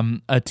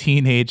a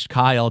teenage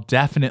Kyle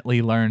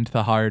definitely learned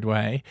the hard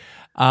way.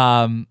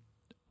 But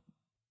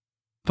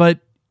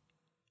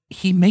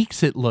he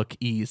makes it look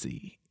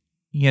easy,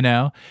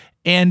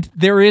 And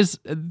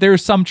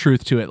there's some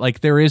truth to it.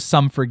 Like there is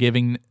some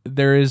forgiving.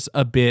 There is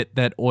a bit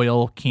that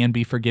oil can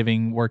be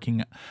forgiving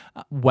working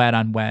wet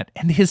on wet.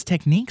 And his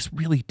techniques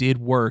really did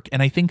work.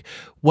 And I think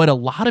what a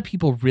lot of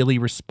people really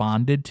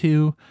responded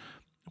to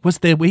was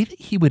the way that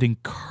he would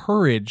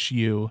encourage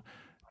you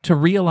to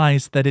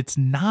realize that it's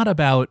not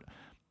about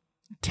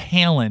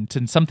talent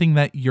and something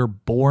that you're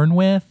born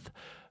with,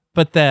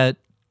 but that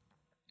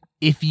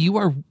if you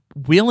are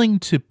willing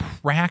to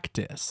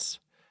practice,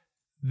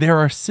 there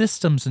are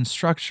systems and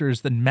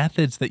structures and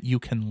methods that you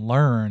can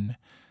learn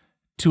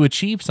to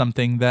achieve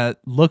something that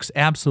looks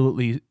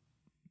absolutely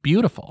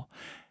beautiful.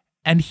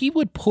 And he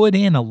would put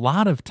in a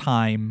lot of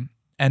time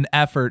and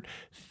effort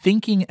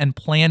thinking and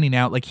planning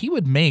out. Like he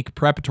would make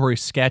preparatory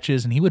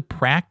sketches and he would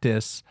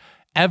practice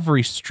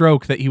every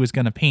stroke that he was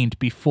going to paint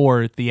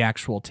before the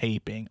actual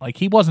taping. Like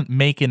he wasn't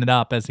making it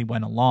up as he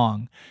went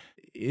along.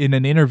 In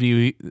an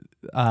interview,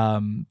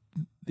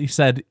 he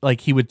said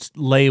like he would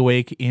lay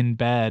awake in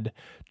bed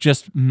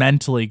just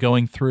mentally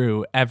going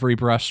through every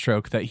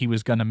brushstroke that he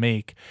was going to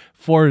make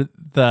for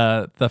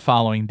the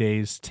following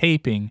day's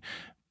taping,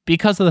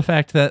 because of the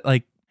fact that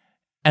like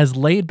as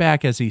laid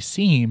back as he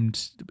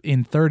seemed,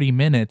 in 30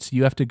 minutes,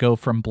 you have to go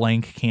from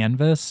blank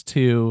canvas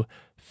to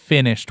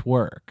finished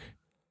work.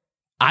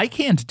 I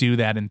can't do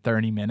that in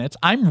 30 minutes.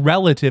 I'm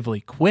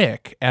relatively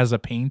quick as a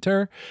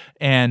painter,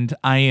 and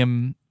I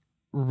am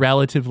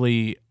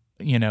relatively,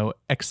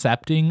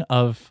 accepting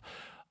of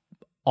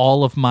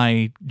all of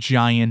my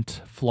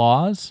giant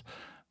flaws,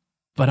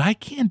 but I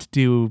can't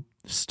do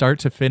start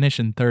to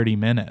finish in 30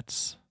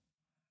 minutes.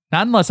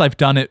 Not unless I've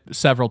done it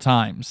several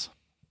times.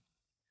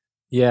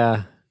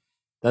 Yeah,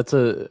 it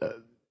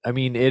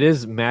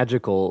is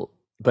magical,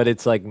 but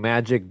it's like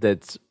magic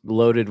that's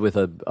loaded with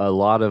a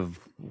lot of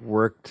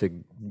work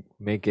to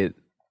make it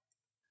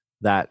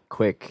that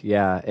quick.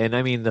 Yeah. And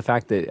the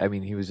fact that,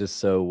 he was just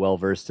so well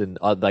versed in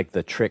like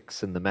the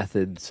tricks and the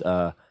methods,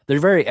 they're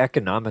very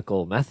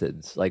economical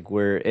methods, like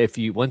where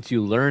once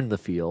you learn the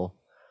feel,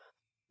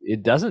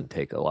 it doesn't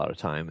take a lot of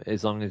time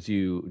as long as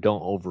you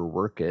don't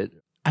overwork it.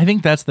 I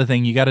think that's the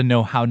thing. You got to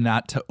know how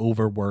not to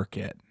overwork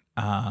it.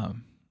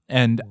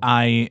 And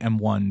I am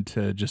one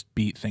to just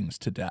beat things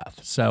to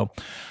death. So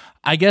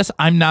I guess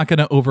I'm not going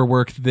to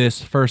overwork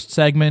this first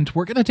segment.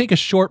 We're going to take a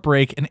short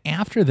break. And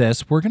after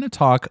this, we're going to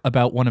talk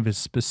about one of his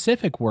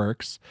specific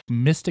works,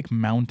 Mystic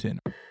Mountain.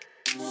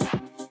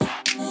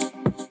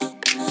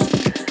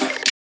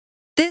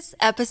 This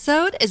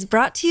episode is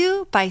brought to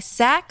you by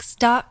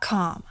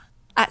Saks.com.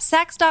 At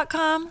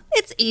Saks.com,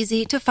 it's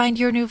easy to find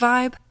your new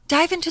vibe.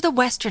 Dive into the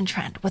Western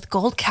trend with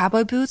gold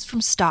cowboy boots from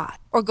Stott,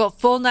 or go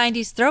full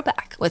 90s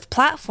throwback with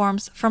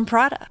platforms from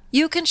Prada.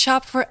 You can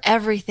shop for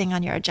everything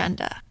on your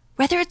agenda,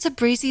 whether it's a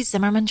breezy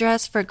Zimmermann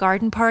dress for a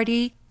garden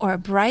party or a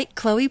bright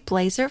Chloe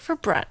blazer for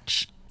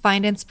brunch.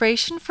 Find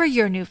inspiration for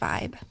your new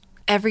vibe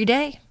every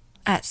day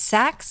at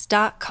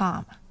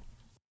Saks.com.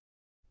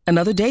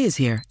 Another day is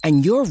here,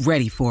 and you're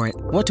ready for it.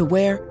 What to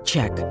wear?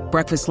 Check.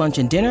 Breakfast, lunch,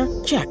 and dinner?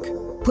 Check.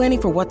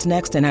 Planning for what's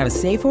next and how to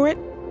save for it?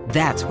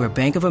 That's where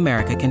Bank of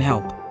America can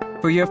help.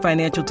 For your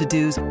financial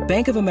to-dos,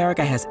 Bank of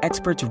America has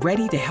experts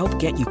ready to help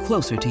get you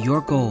closer to your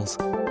goals.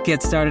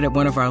 Get started at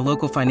one of our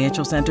local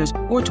financial centers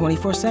or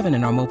 24/7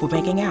 in our mobile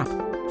banking app.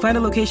 Find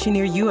a location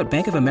near you at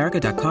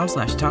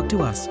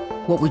bankofamerica.com/talktous.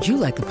 What would you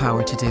like the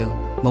power to do?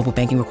 Mobile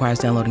banking requires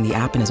downloading the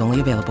app and is only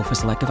available for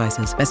select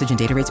devices. Message and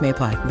data rates may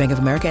apply. Bank of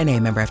America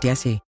N.A., member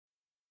FDIC.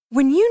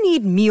 When you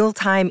need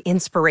mealtime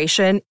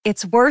inspiration,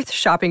 it's worth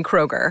shopping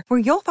Kroger, where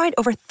you'll find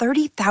over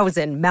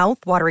 30,000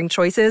 mouth-watering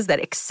choices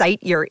that excite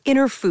your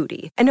inner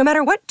foodie. And no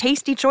matter what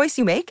tasty choice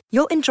you make,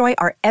 you'll enjoy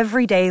our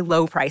everyday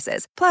low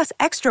prices, plus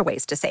extra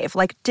ways to save,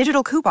 like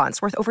digital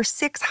coupons worth over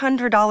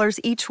 $600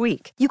 each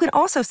week. You can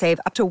also save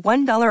up to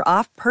 $1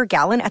 off per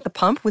gallon at the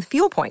pump with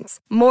fuel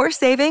points. More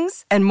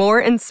savings and more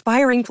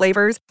inspiring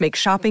flavors make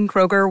shopping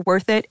Kroger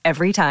worth it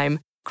every time.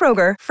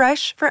 Kroger,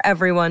 fresh for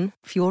everyone.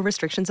 Fuel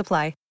restrictions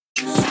apply.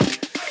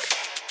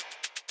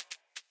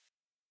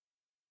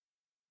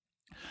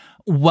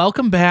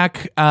 Welcome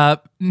back.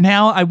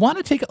 Now, I want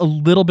to take a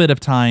little bit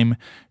of time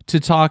to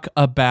talk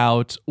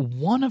about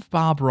one of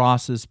Bob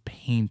Ross's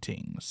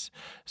paintings.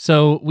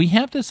 So we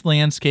have this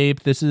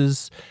landscape. This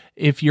is,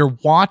 if you're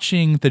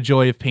watching The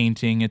Joy of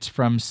Painting, it's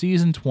from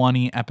season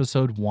 20,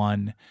 episode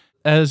 1.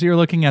 As you're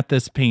looking at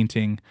this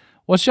painting,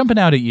 what's jumping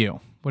out at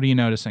you? What are you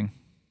noticing?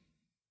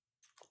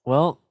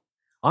 Well,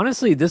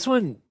 honestly, this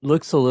one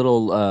looks a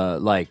little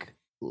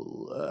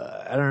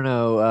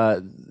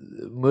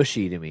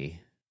mushy to me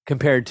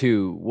compared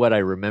to what I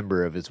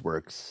remember of his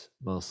works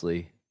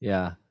mostly.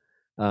 Yeah.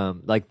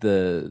 Like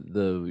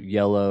the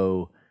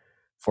yellow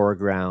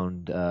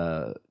foreground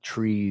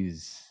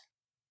trees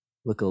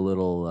look a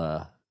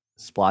little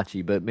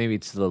splotchy, but maybe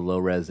it's the low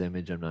res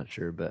image, I'm not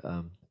sure. But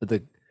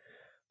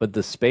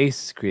the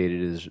space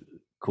created is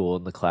cool,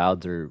 and the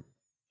clouds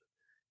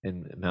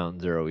and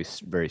mountains are always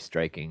very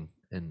striking.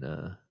 And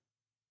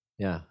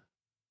yeah.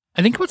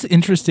 I think what's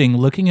interesting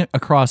looking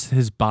across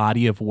his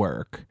body of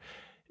work,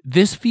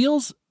 this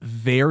feels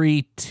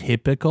very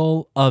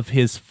typical of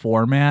his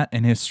format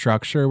and his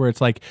structure, where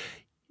it's like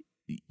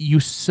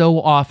you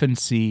so often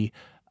see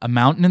a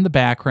mountain in the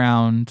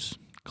background,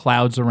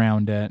 clouds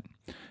around it.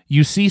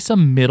 You see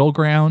some middle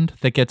ground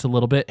that gets a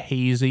little bit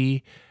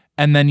hazy,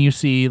 and then you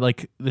see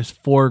like this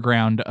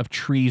foreground of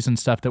trees and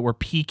stuff that we're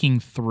peeking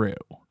through.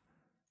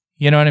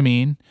 You know what I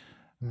mean?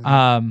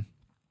 Mm-hmm.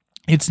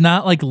 It's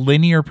not like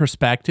linear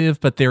perspective,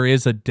 but there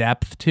is a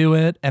depth to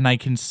it, and I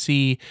can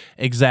see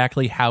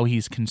exactly how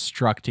he's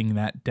constructing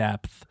that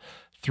depth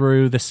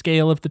through the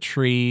scale of the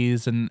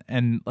trees,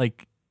 and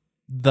like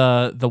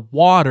the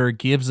water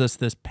gives us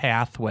this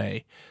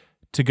pathway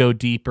to go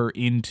deeper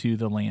into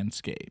the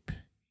landscape.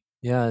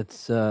 Yeah,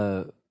 it's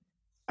I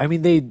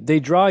mean they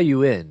draw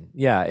you in.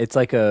 Yeah, it's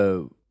like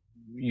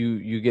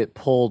you get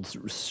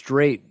pulled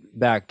straight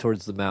back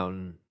towards the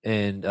mountain,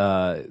 and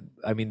I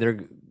mean they're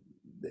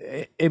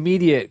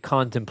immediate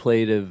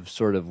contemplative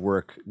sort of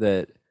work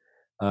that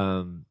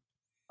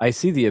I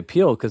see the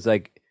appeal, because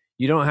like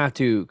you don't have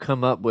to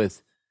come up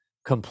with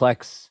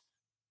complex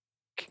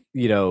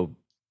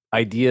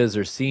ideas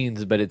or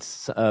scenes, but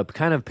it's a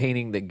kind of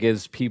painting that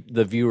gives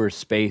the viewer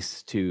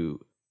space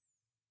to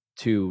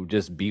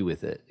just be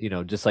with it,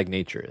 just like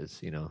nature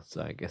is,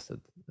 so I guess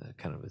that's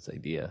kind of its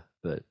idea.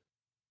 But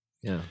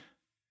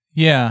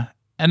yeah.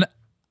 And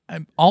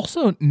I'm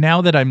also,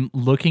 now that I'm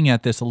looking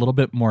at this a little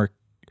bit more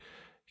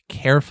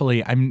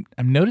carefully, I'm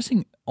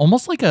noticing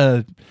almost like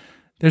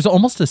there's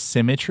almost a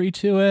symmetry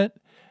to it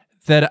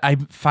that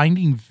I'm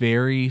finding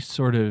very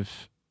sort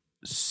of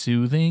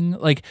soothing.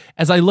 Like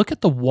as I look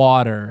at the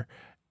water,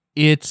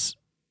 it's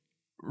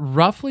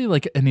roughly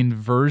like an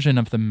inversion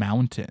of the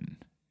mountain.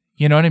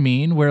 You know what I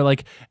mean? Where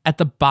like at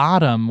the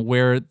bottom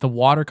where the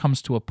water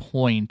comes to a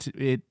point,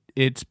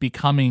 it's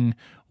becoming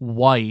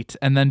white,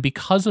 and then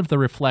because of the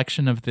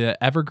reflection of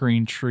the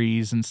evergreen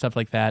trees and stuff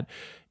like that,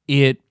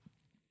 it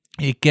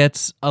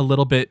gets a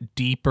little bit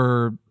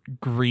deeper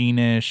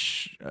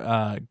greenish,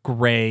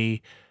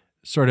 gray,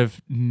 sort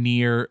of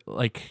near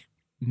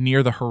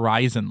the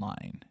horizon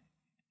line,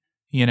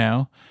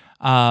 and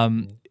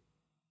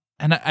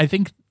I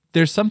think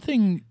there's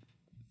something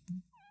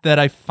that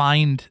I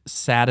find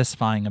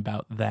satisfying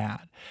about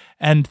that.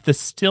 And the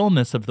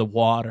stillness of the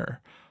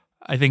water,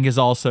 I think, is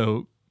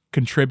also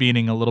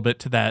contributing a little bit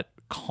to that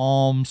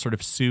calm, sort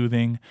of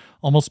soothing,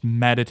 almost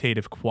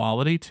meditative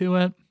quality to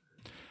it.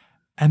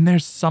 And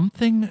there's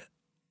something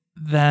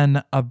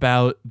then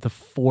about the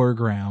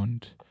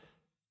foreground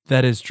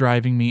that is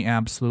driving me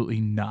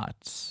absolutely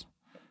nuts.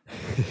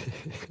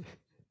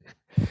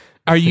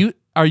 Are you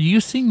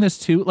seeing this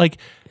too? Like,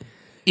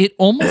 it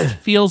almost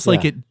feels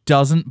like it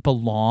doesn't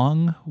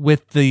belong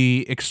with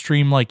the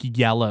extreme like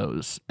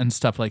yellows and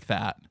stuff like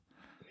that.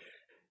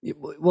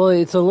 Well,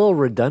 it's a little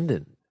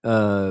redundant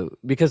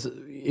because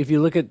if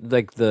you look at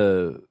like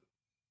the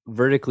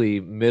vertically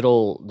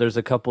middle, there's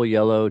a couple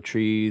yellow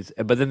trees,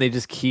 but then they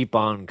just keep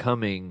on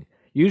coming.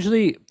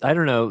 Usually, I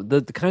don't know,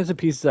 the kinds of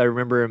pieces I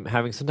remember him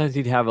having, sometimes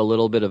he'd have a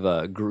little bit of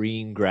a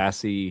green,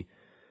 grassy,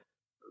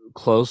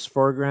 close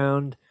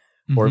foreground,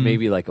 or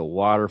maybe like a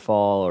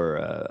waterfall or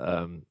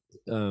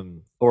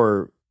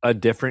a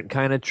different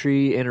kind of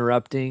tree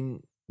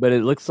interrupting. But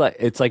it looks like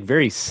it's like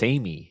very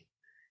samey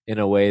in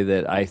a way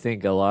that I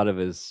think a lot of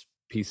his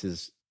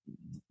pieces,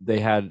 they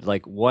had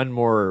like one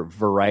more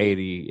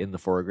variety in the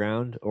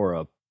foreground, or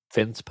a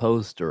fence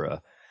post,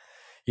 or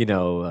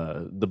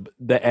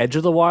the edge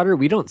of the water.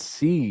 We don't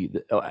see.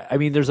 I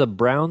mean, there's a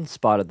brown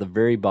spot at the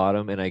very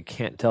bottom, and I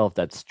can't tell if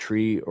that's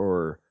tree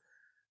or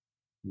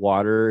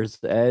water's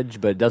edge,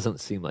 but it doesn't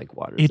seem like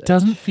water's edge. It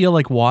doesn't feel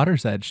like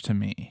water's edge to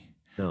me.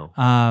 No.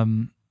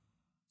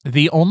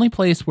 The only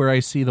place where I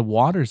see the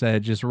water's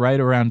edge is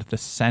right around the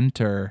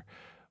center,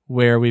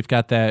 where we've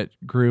got that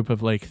group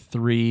of like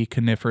 3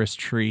 coniferous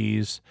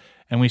trees,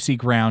 and we see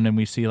ground and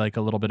we see like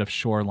a little bit of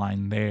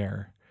shoreline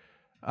there.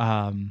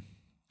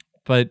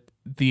 But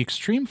the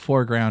extreme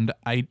foreground,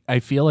 I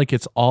feel like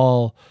it's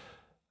all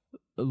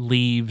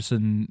leaves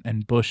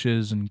and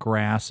bushes and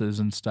grasses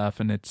and stuff,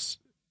 and it's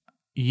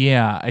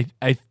I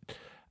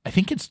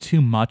think it's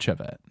too much of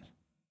it.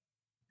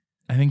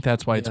 I think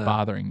that's why it's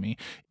bothering me.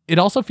 It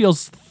also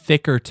feels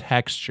thicker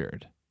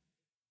textured.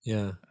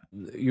 Yeah.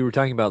 You were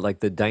talking about like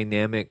the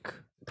dynamic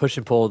push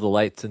and pull of the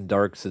lights and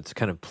darks. It's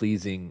kind of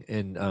pleasing.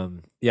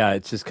 And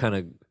it's just kind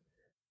of,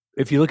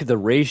 if you look at the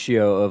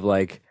ratio of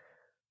like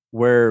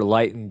where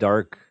light and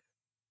dark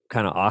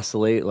kind of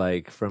oscillate,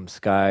 like from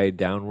sky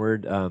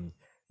downward,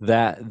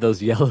 that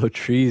those yellow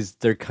trees,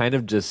 they're kind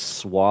of just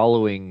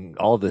swallowing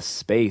all this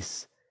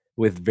space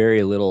with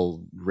very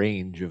little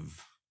range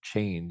of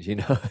change,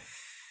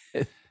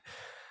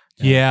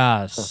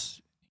 Yes.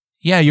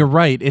 Yeah, you're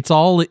right. It's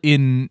all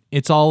in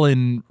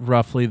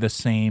roughly the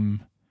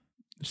same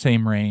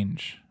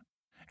range.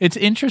 It's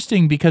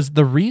interesting because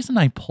the reason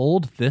I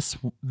pulled this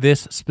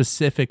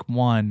specific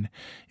one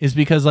is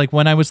because like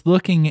when I was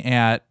looking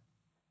at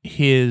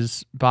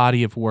his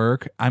body of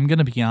work, I'm going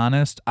to be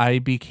honest, I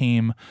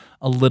became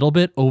a little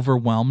bit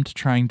overwhelmed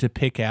trying to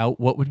pick out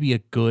what would be a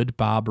good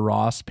Bob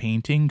Ross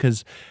painting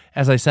because,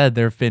 as I said,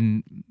 there have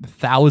been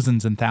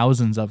thousands and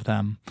thousands of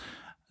them.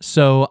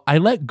 So I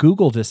let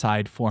Google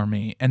decide for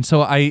me. And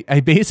so I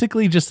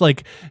basically just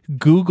like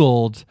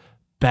Googled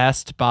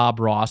best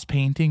Bob Ross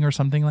painting or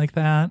something like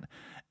that.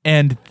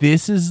 And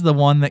this is the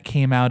one that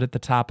came out at the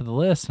top of the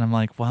list. And I'm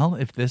like, well,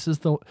 if this is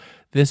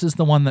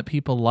the one that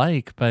people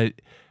like, but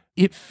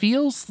it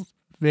feels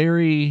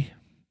very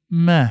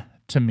meh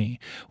to me,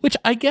 which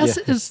I guess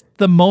is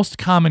the most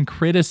common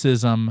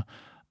criticism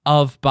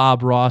of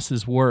Bob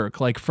Ross's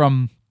work. Like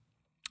from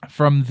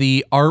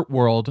the art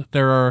world,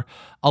 there are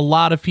a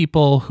lot of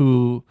people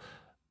who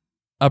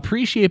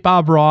appreciate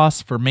Bob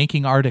Ross for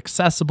making art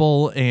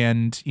accessible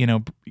and,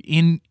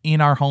 in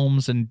our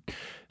homes and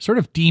sort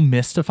of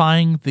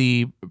demystifying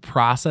the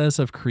process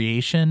of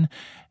creation.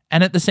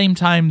 And at the same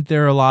time,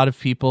 there are a lot of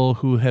people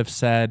who have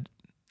said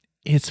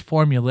it's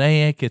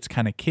formulaic, it's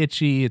kind of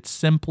kitschy, it's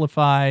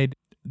simplified,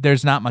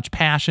 there's not much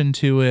passion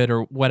to it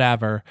or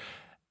whatever.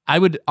 I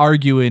would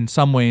argue in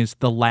some ways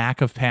the lack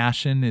of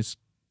passion is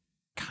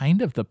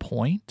kind of the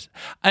point.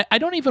 I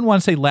don't even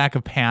want to say lack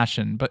of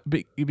passion, but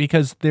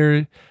because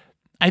I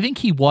think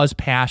he was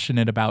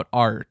passionate about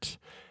art.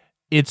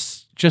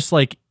 It's just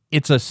like,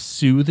 it's a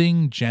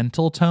soothing,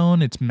 gentle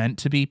tone. It's meant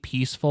to be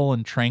peaceful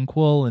and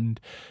tranquil and,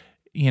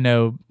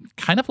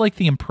 kind of like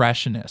the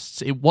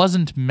Impressionists. It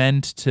wasn't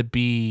meant to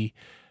be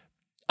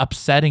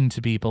upsetting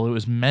to people. It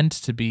was meant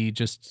to be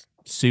just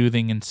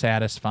soothing and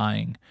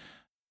satisfying.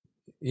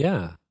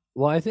 Yeah.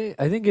 Well, I think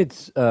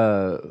it's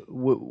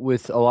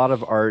with a lot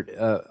of art,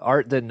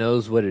 art that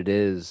knows what it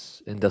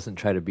is and doesn't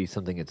try to be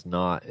something it's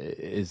not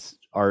is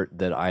art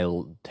that I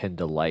tend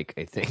to like,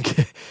 I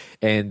think.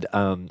 And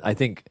I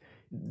think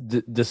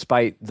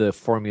despite the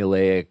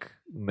formulaic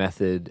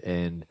method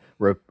and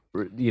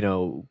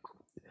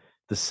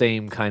the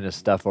same kind of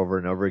stuff over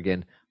and over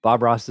again,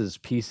 Bob Ross's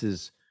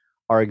pieces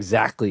are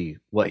exactly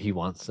what he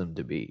wants them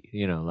to be.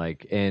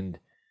 And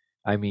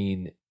I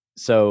mean,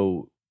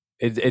 so.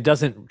 It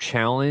doesn't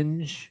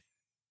challenge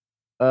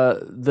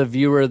the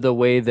viewer the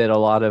way that a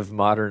lot of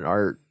modern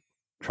art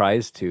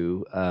tries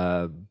to,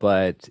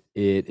 but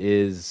it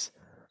is,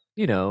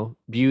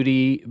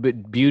 beauty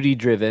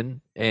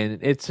driven, and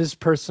it's his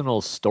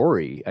personal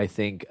story, I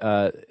think,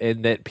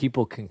 and that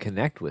people can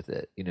connect with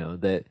it.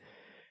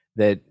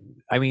 That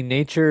I mean,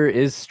 nature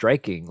is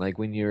striking. Like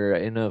when you're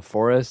in a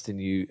forest and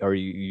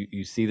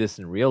you see this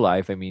in real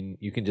life. I mean,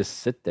 you can just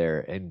sit there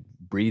and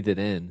breathe it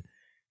in.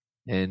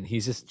 And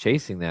he's just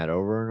chasing that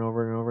over and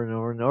over and over and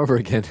over and over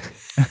again.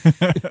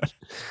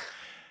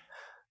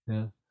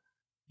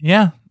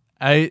 Yeah,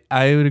 I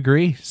would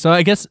agree. So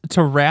I guess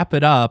to wrap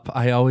it up,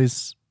 I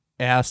always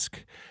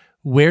ask,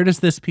 where does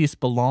this piece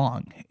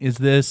belong? Is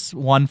this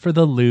one for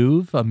the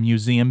Louvre, a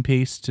museum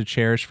piece to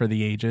cherish for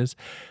the ages?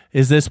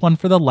 Is this one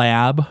for the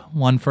lab,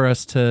 one for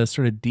us to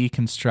sort of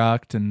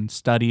deconstruct and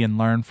study and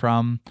learn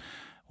from,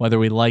 whether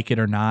we like it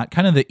or not,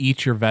 kind of the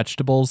eat your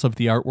vegetables of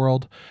the art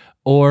world?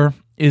 Or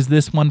is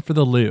this one for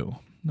the loo,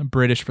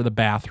 British for the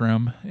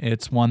bathroom?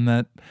 It's one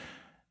that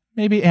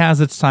maybe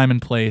has its time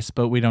and place,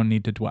 but we don't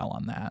need to dwell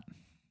on that.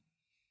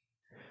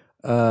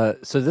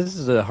 So this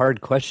is a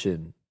hard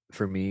question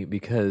for me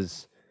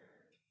because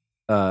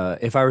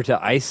if I were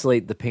to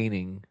isolate the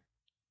painting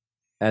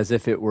as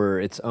if it were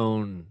its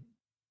own,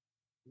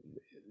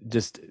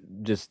 just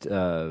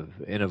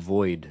in a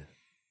void,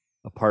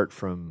 apart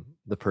from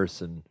the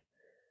person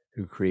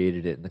who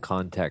created it in the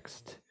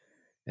context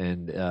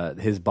and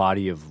his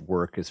body of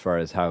work as far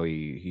as how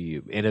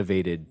he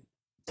innovated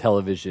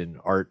television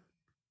art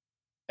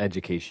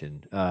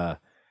education. I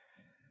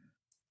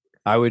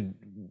would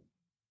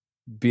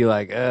be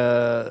like,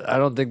 I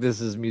don't think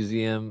this is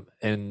museum,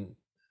 and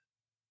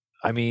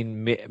I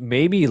mean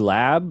maybe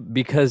lab,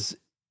 because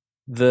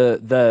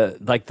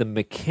the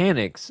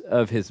mechanics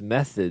of his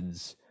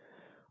methods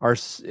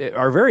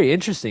are very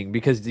interesting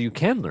because you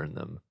can learn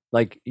them.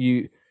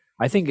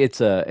 I think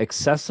it's a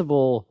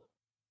accessible,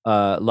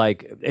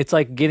 it's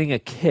like getting a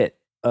kit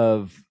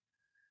of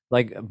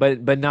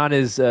but not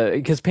as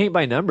because paint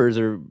by numbers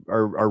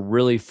are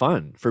really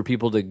fun for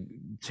people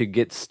to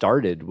get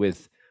started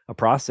with a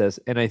process,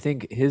 and I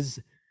think his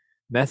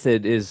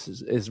method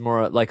is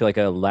more like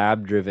a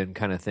lab driven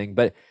kind of thing,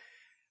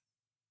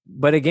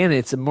 but again,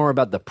 it's more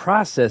about the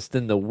process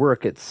than the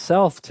work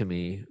itself to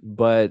me.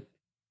 But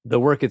the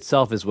work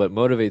itself is what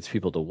motivates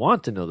people to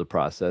want to know the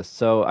process.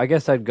 So I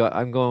guess I'm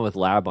going with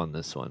lab on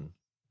this one.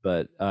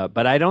 But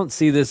I don't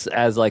see this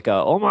as like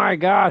oh my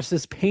gosh,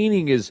 this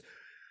painting is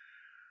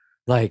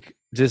like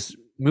just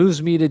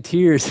moves me to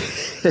tears.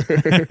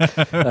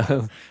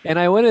 And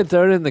I wouldn't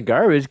throw it in the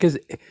garbage because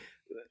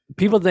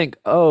people think,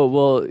 oh,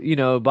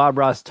 well, Bob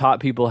Ross taught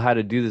people how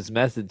to do this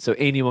method so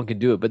anyone can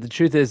do it. But the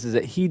truth is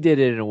that he did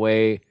it in a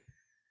way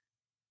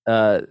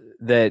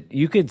that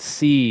you could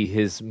see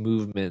his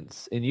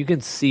movements, and you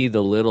can see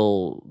the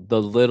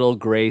little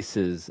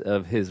graces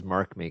of his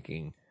mark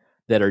making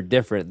that are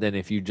different than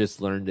if you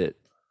just learned it,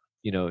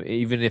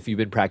 even if you've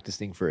been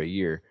practicing for a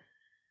year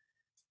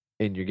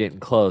and you're getting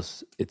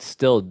close. It's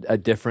still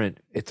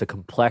it's a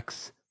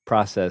complex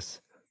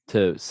process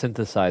to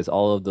synthesize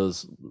all of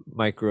those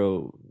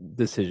micro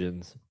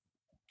decisions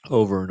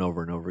over and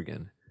over and over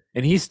again.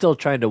 And he's still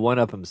trying to one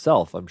up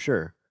himself, I'm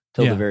sure,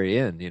 till the very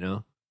end,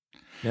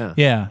 Yeah.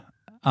 Yeah.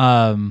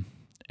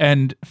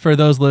 And for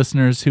those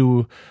listeners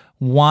who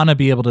want to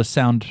be able to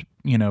sound,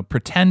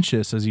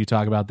 pretentious as you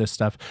talk about this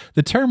stuff,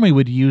 the term we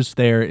would use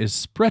there is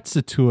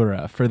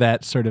sprezzatura, for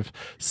that sort of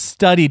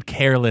studied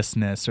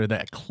carelessness or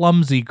that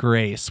clumsy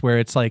grace where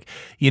it's like,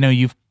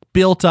 you've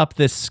built up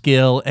this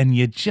skill and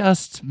you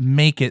just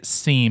make it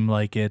seem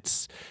like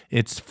it's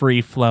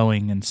free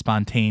flowing and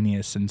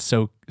spontaneous and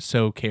so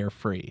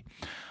carefree.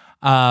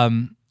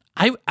 I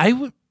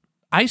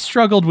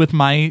struggled with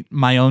my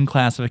own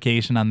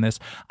classification on this.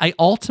 I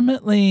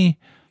ultimately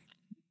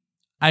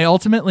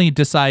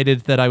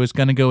decided that I was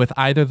going to go with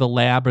either the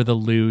lab or the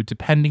loo,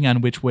 depending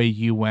on which way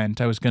you went.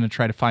 I was going to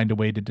try to find a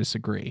way to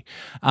disagree.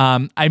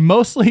 I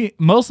mostly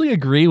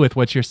agree with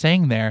what you're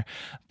saying there,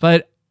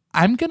 but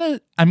I'm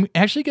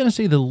actually gonna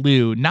say the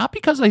loo, not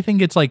because I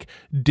think it's like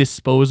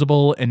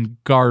disposable and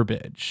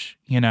garbage.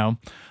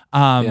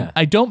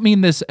 I don't mean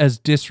this as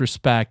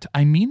disrespect.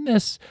 I mean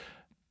this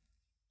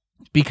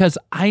because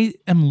I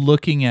am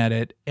looking at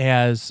it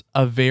as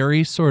a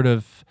very sort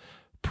of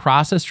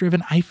process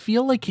driven. I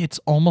feel like it's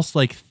almost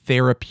like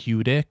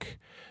therapeutic,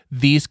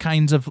 these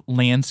kinds of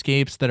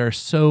landscapes that are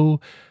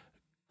so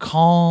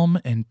calm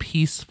and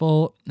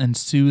peaceful and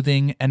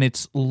soothing. And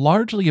it's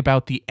largely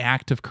about the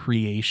act of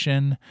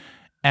creation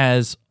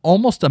as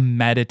almost a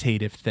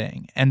meditative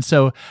thing. And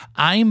so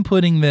I'm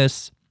putting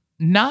this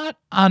not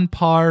on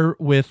par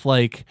with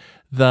like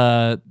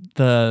the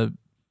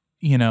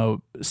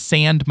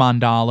sand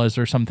mandalas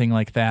or something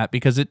like that,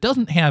 because it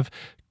doesn't have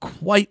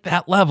quite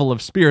that level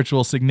of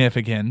spiritual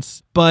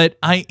significance. But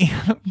I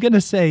am going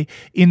to say,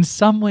 in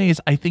some ways,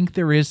 I think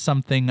there is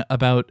something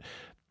about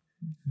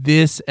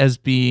this as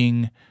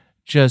being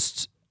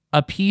just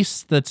a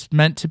piece that's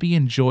meant to be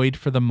enjoyed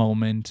for the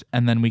moment,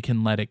 and then we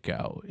can let it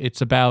go.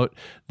 It's about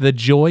the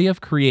joy of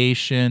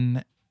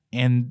creation,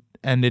 and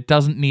it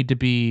doesn't need to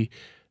be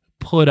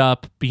put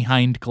up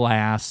behind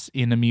glass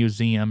in a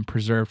museum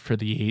preserved for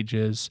the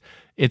ages.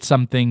 It's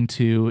something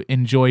to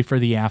enjoy for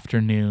the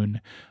afternoon,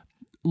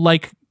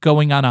 like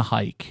going on a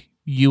hike.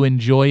 You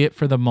enjoy it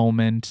for the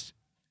moment,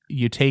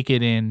 you take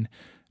it in,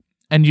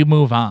 and you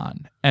move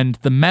on. And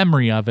the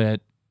memory of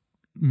it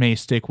may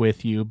stick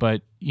with you,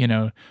 but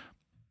you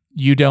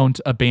don't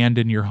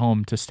abandon your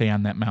home to stay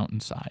on that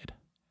mountainside.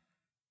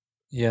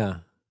 Yeah.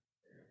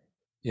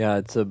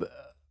 It's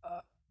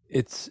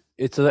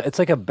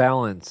like a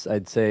balance,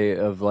 I'd say,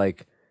 of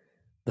like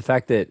the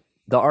fact that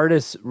the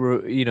artist,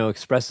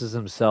 expresses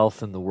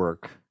himself in the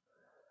work,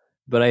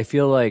 but I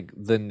feel like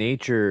the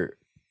nature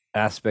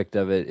aspect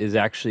of it is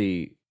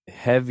actually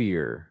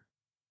heavier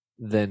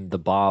than the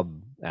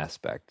Bob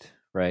aspect,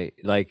 right?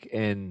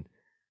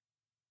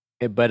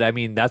 But I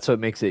mean, that's what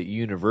makes it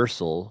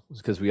universal,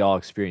 because we all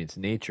experience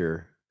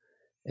nature,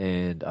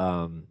 and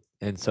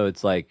so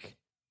it's like,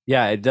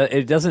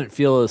 it doesn't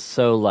feel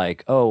so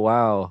like, oh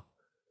wow,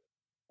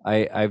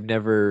 I've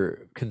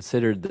never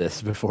considered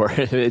this before.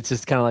 It's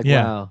just kind of like,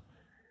 wow,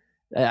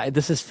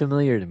 this is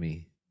familiar to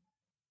me.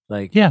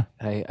 Like,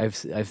 I've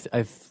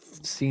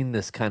seen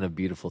this kind of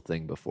beautiful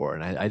thing before,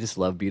 and I just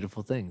love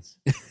beautiful things.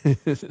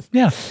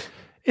 Yeah,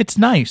 it's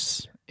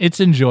nice. It's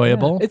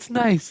enjoyable. Yeah, it's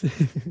nice.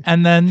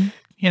 And then,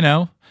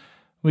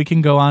 we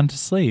can go on to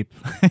sleep,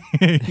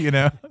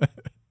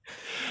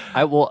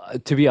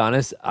 To be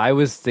honest, I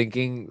was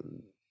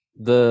thinking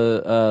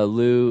the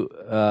Lou,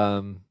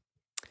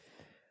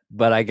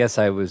 but I guess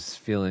I was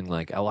feeling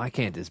like, I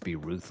can't just be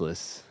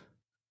ruthless.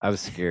 I was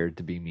scared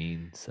to be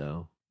mean,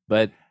 so.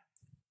 But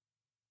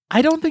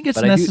I don't think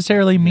it's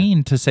necessarily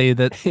mean to say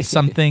that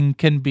something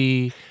can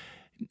be,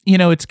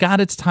 it's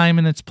got its time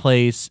and its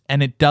place,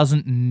 and it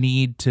doesn't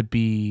need to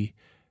be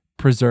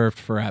preserved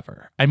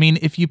forever. I mean,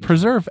 if you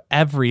preserve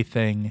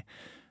everything,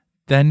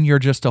 then you're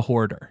just a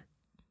hoarder,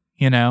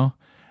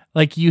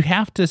 Like, you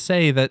have to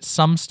say that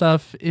some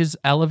stuff is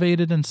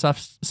elevated and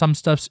some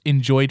stuff's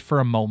enjoyed for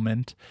a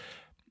moment.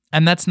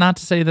 And that's not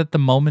to say that the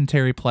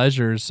momentary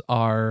pleasures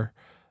are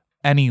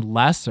any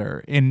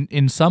lesser.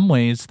 In some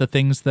ways, the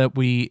things that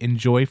we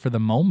enjoy for the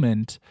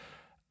moment,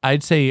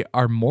 I'd say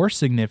are more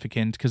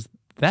significant because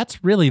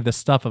that's really the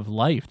stuff of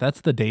life.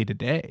 That's the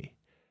day-to-day.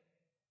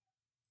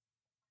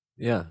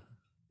 Yeah.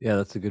 Yeah,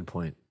 that's a good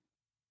point.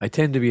 I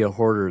tend to be a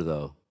hoarder,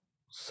 though.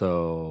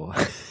 So,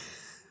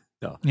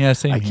 no. Yeah,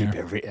 same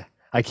here.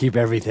 I keep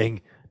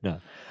everything. No.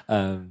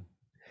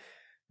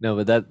 No,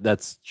 but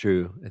that's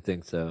true. I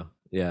think so.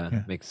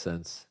 Yeah. Makes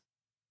sense.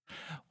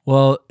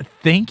 Well,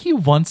 thank you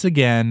once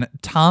again,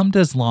 Tom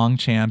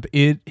DesLongchamp.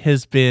 It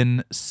has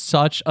been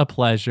such a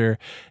pleasure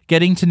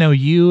getting to know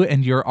you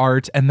and your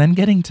art, and then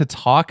getting to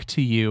talk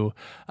to you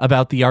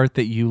about the art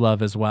that you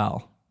love as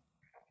well.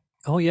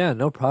 Oh, yeah,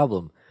 no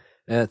problem.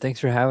 Thanks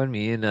for having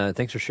me, and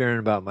thanks for sharing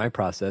about my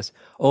process.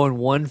 Oh, and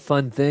one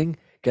fun thing,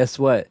 guess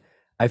what?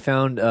 I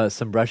found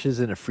some brushes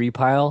in a free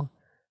pile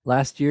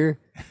last year,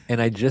 and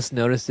I just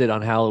noticed it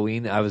on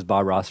Halloween. I was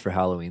Bob Ross for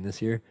Halloween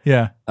this year.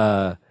 Yeah.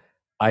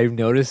 I've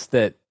noticed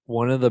that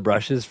one of the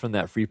brushes from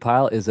that free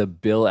pile is a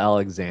Bill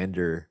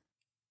Alexander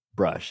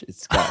brush.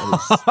 It's got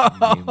his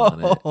name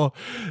on it.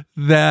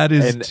 That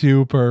is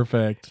too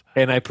perfect.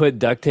 And I put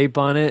duct tape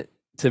on it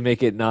to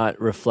make it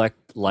not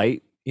reflect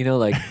light,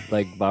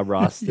 like Bob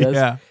Ross does.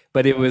 Yeah.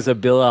 But it was a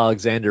Bill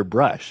Alexander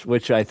brush,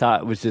 which I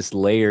thought was just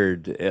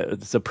layered.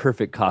 It's a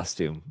perfect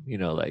costume,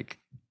 like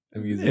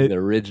I'm using the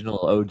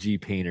original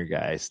OG painter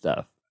guy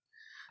stuff.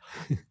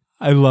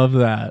 I love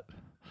that.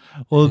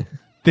 Well,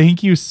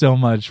 thank you so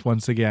much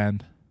once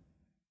again.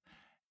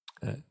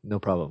 No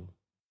problem.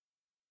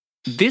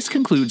 This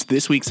concludes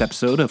this week's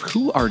episode of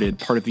Who Arted,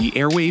 part of the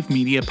Airwave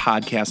Media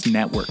Podcast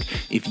Network.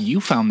 If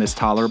you found this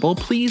tolerable,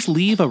 please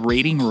leave a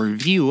rating or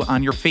review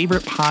on your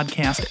favorite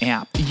podcast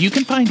app. You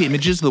can find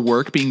images of the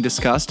work being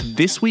discussed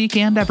this week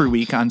and every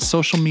week on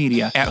social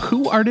media at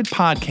Who Arted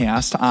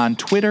Podcast on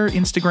Twitter,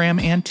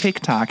 Instagram, and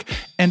TikTok,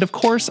 and of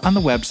course on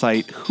the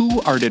website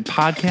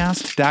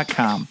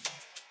whoartedpodcast.com.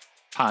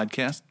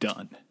 Podcast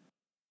done.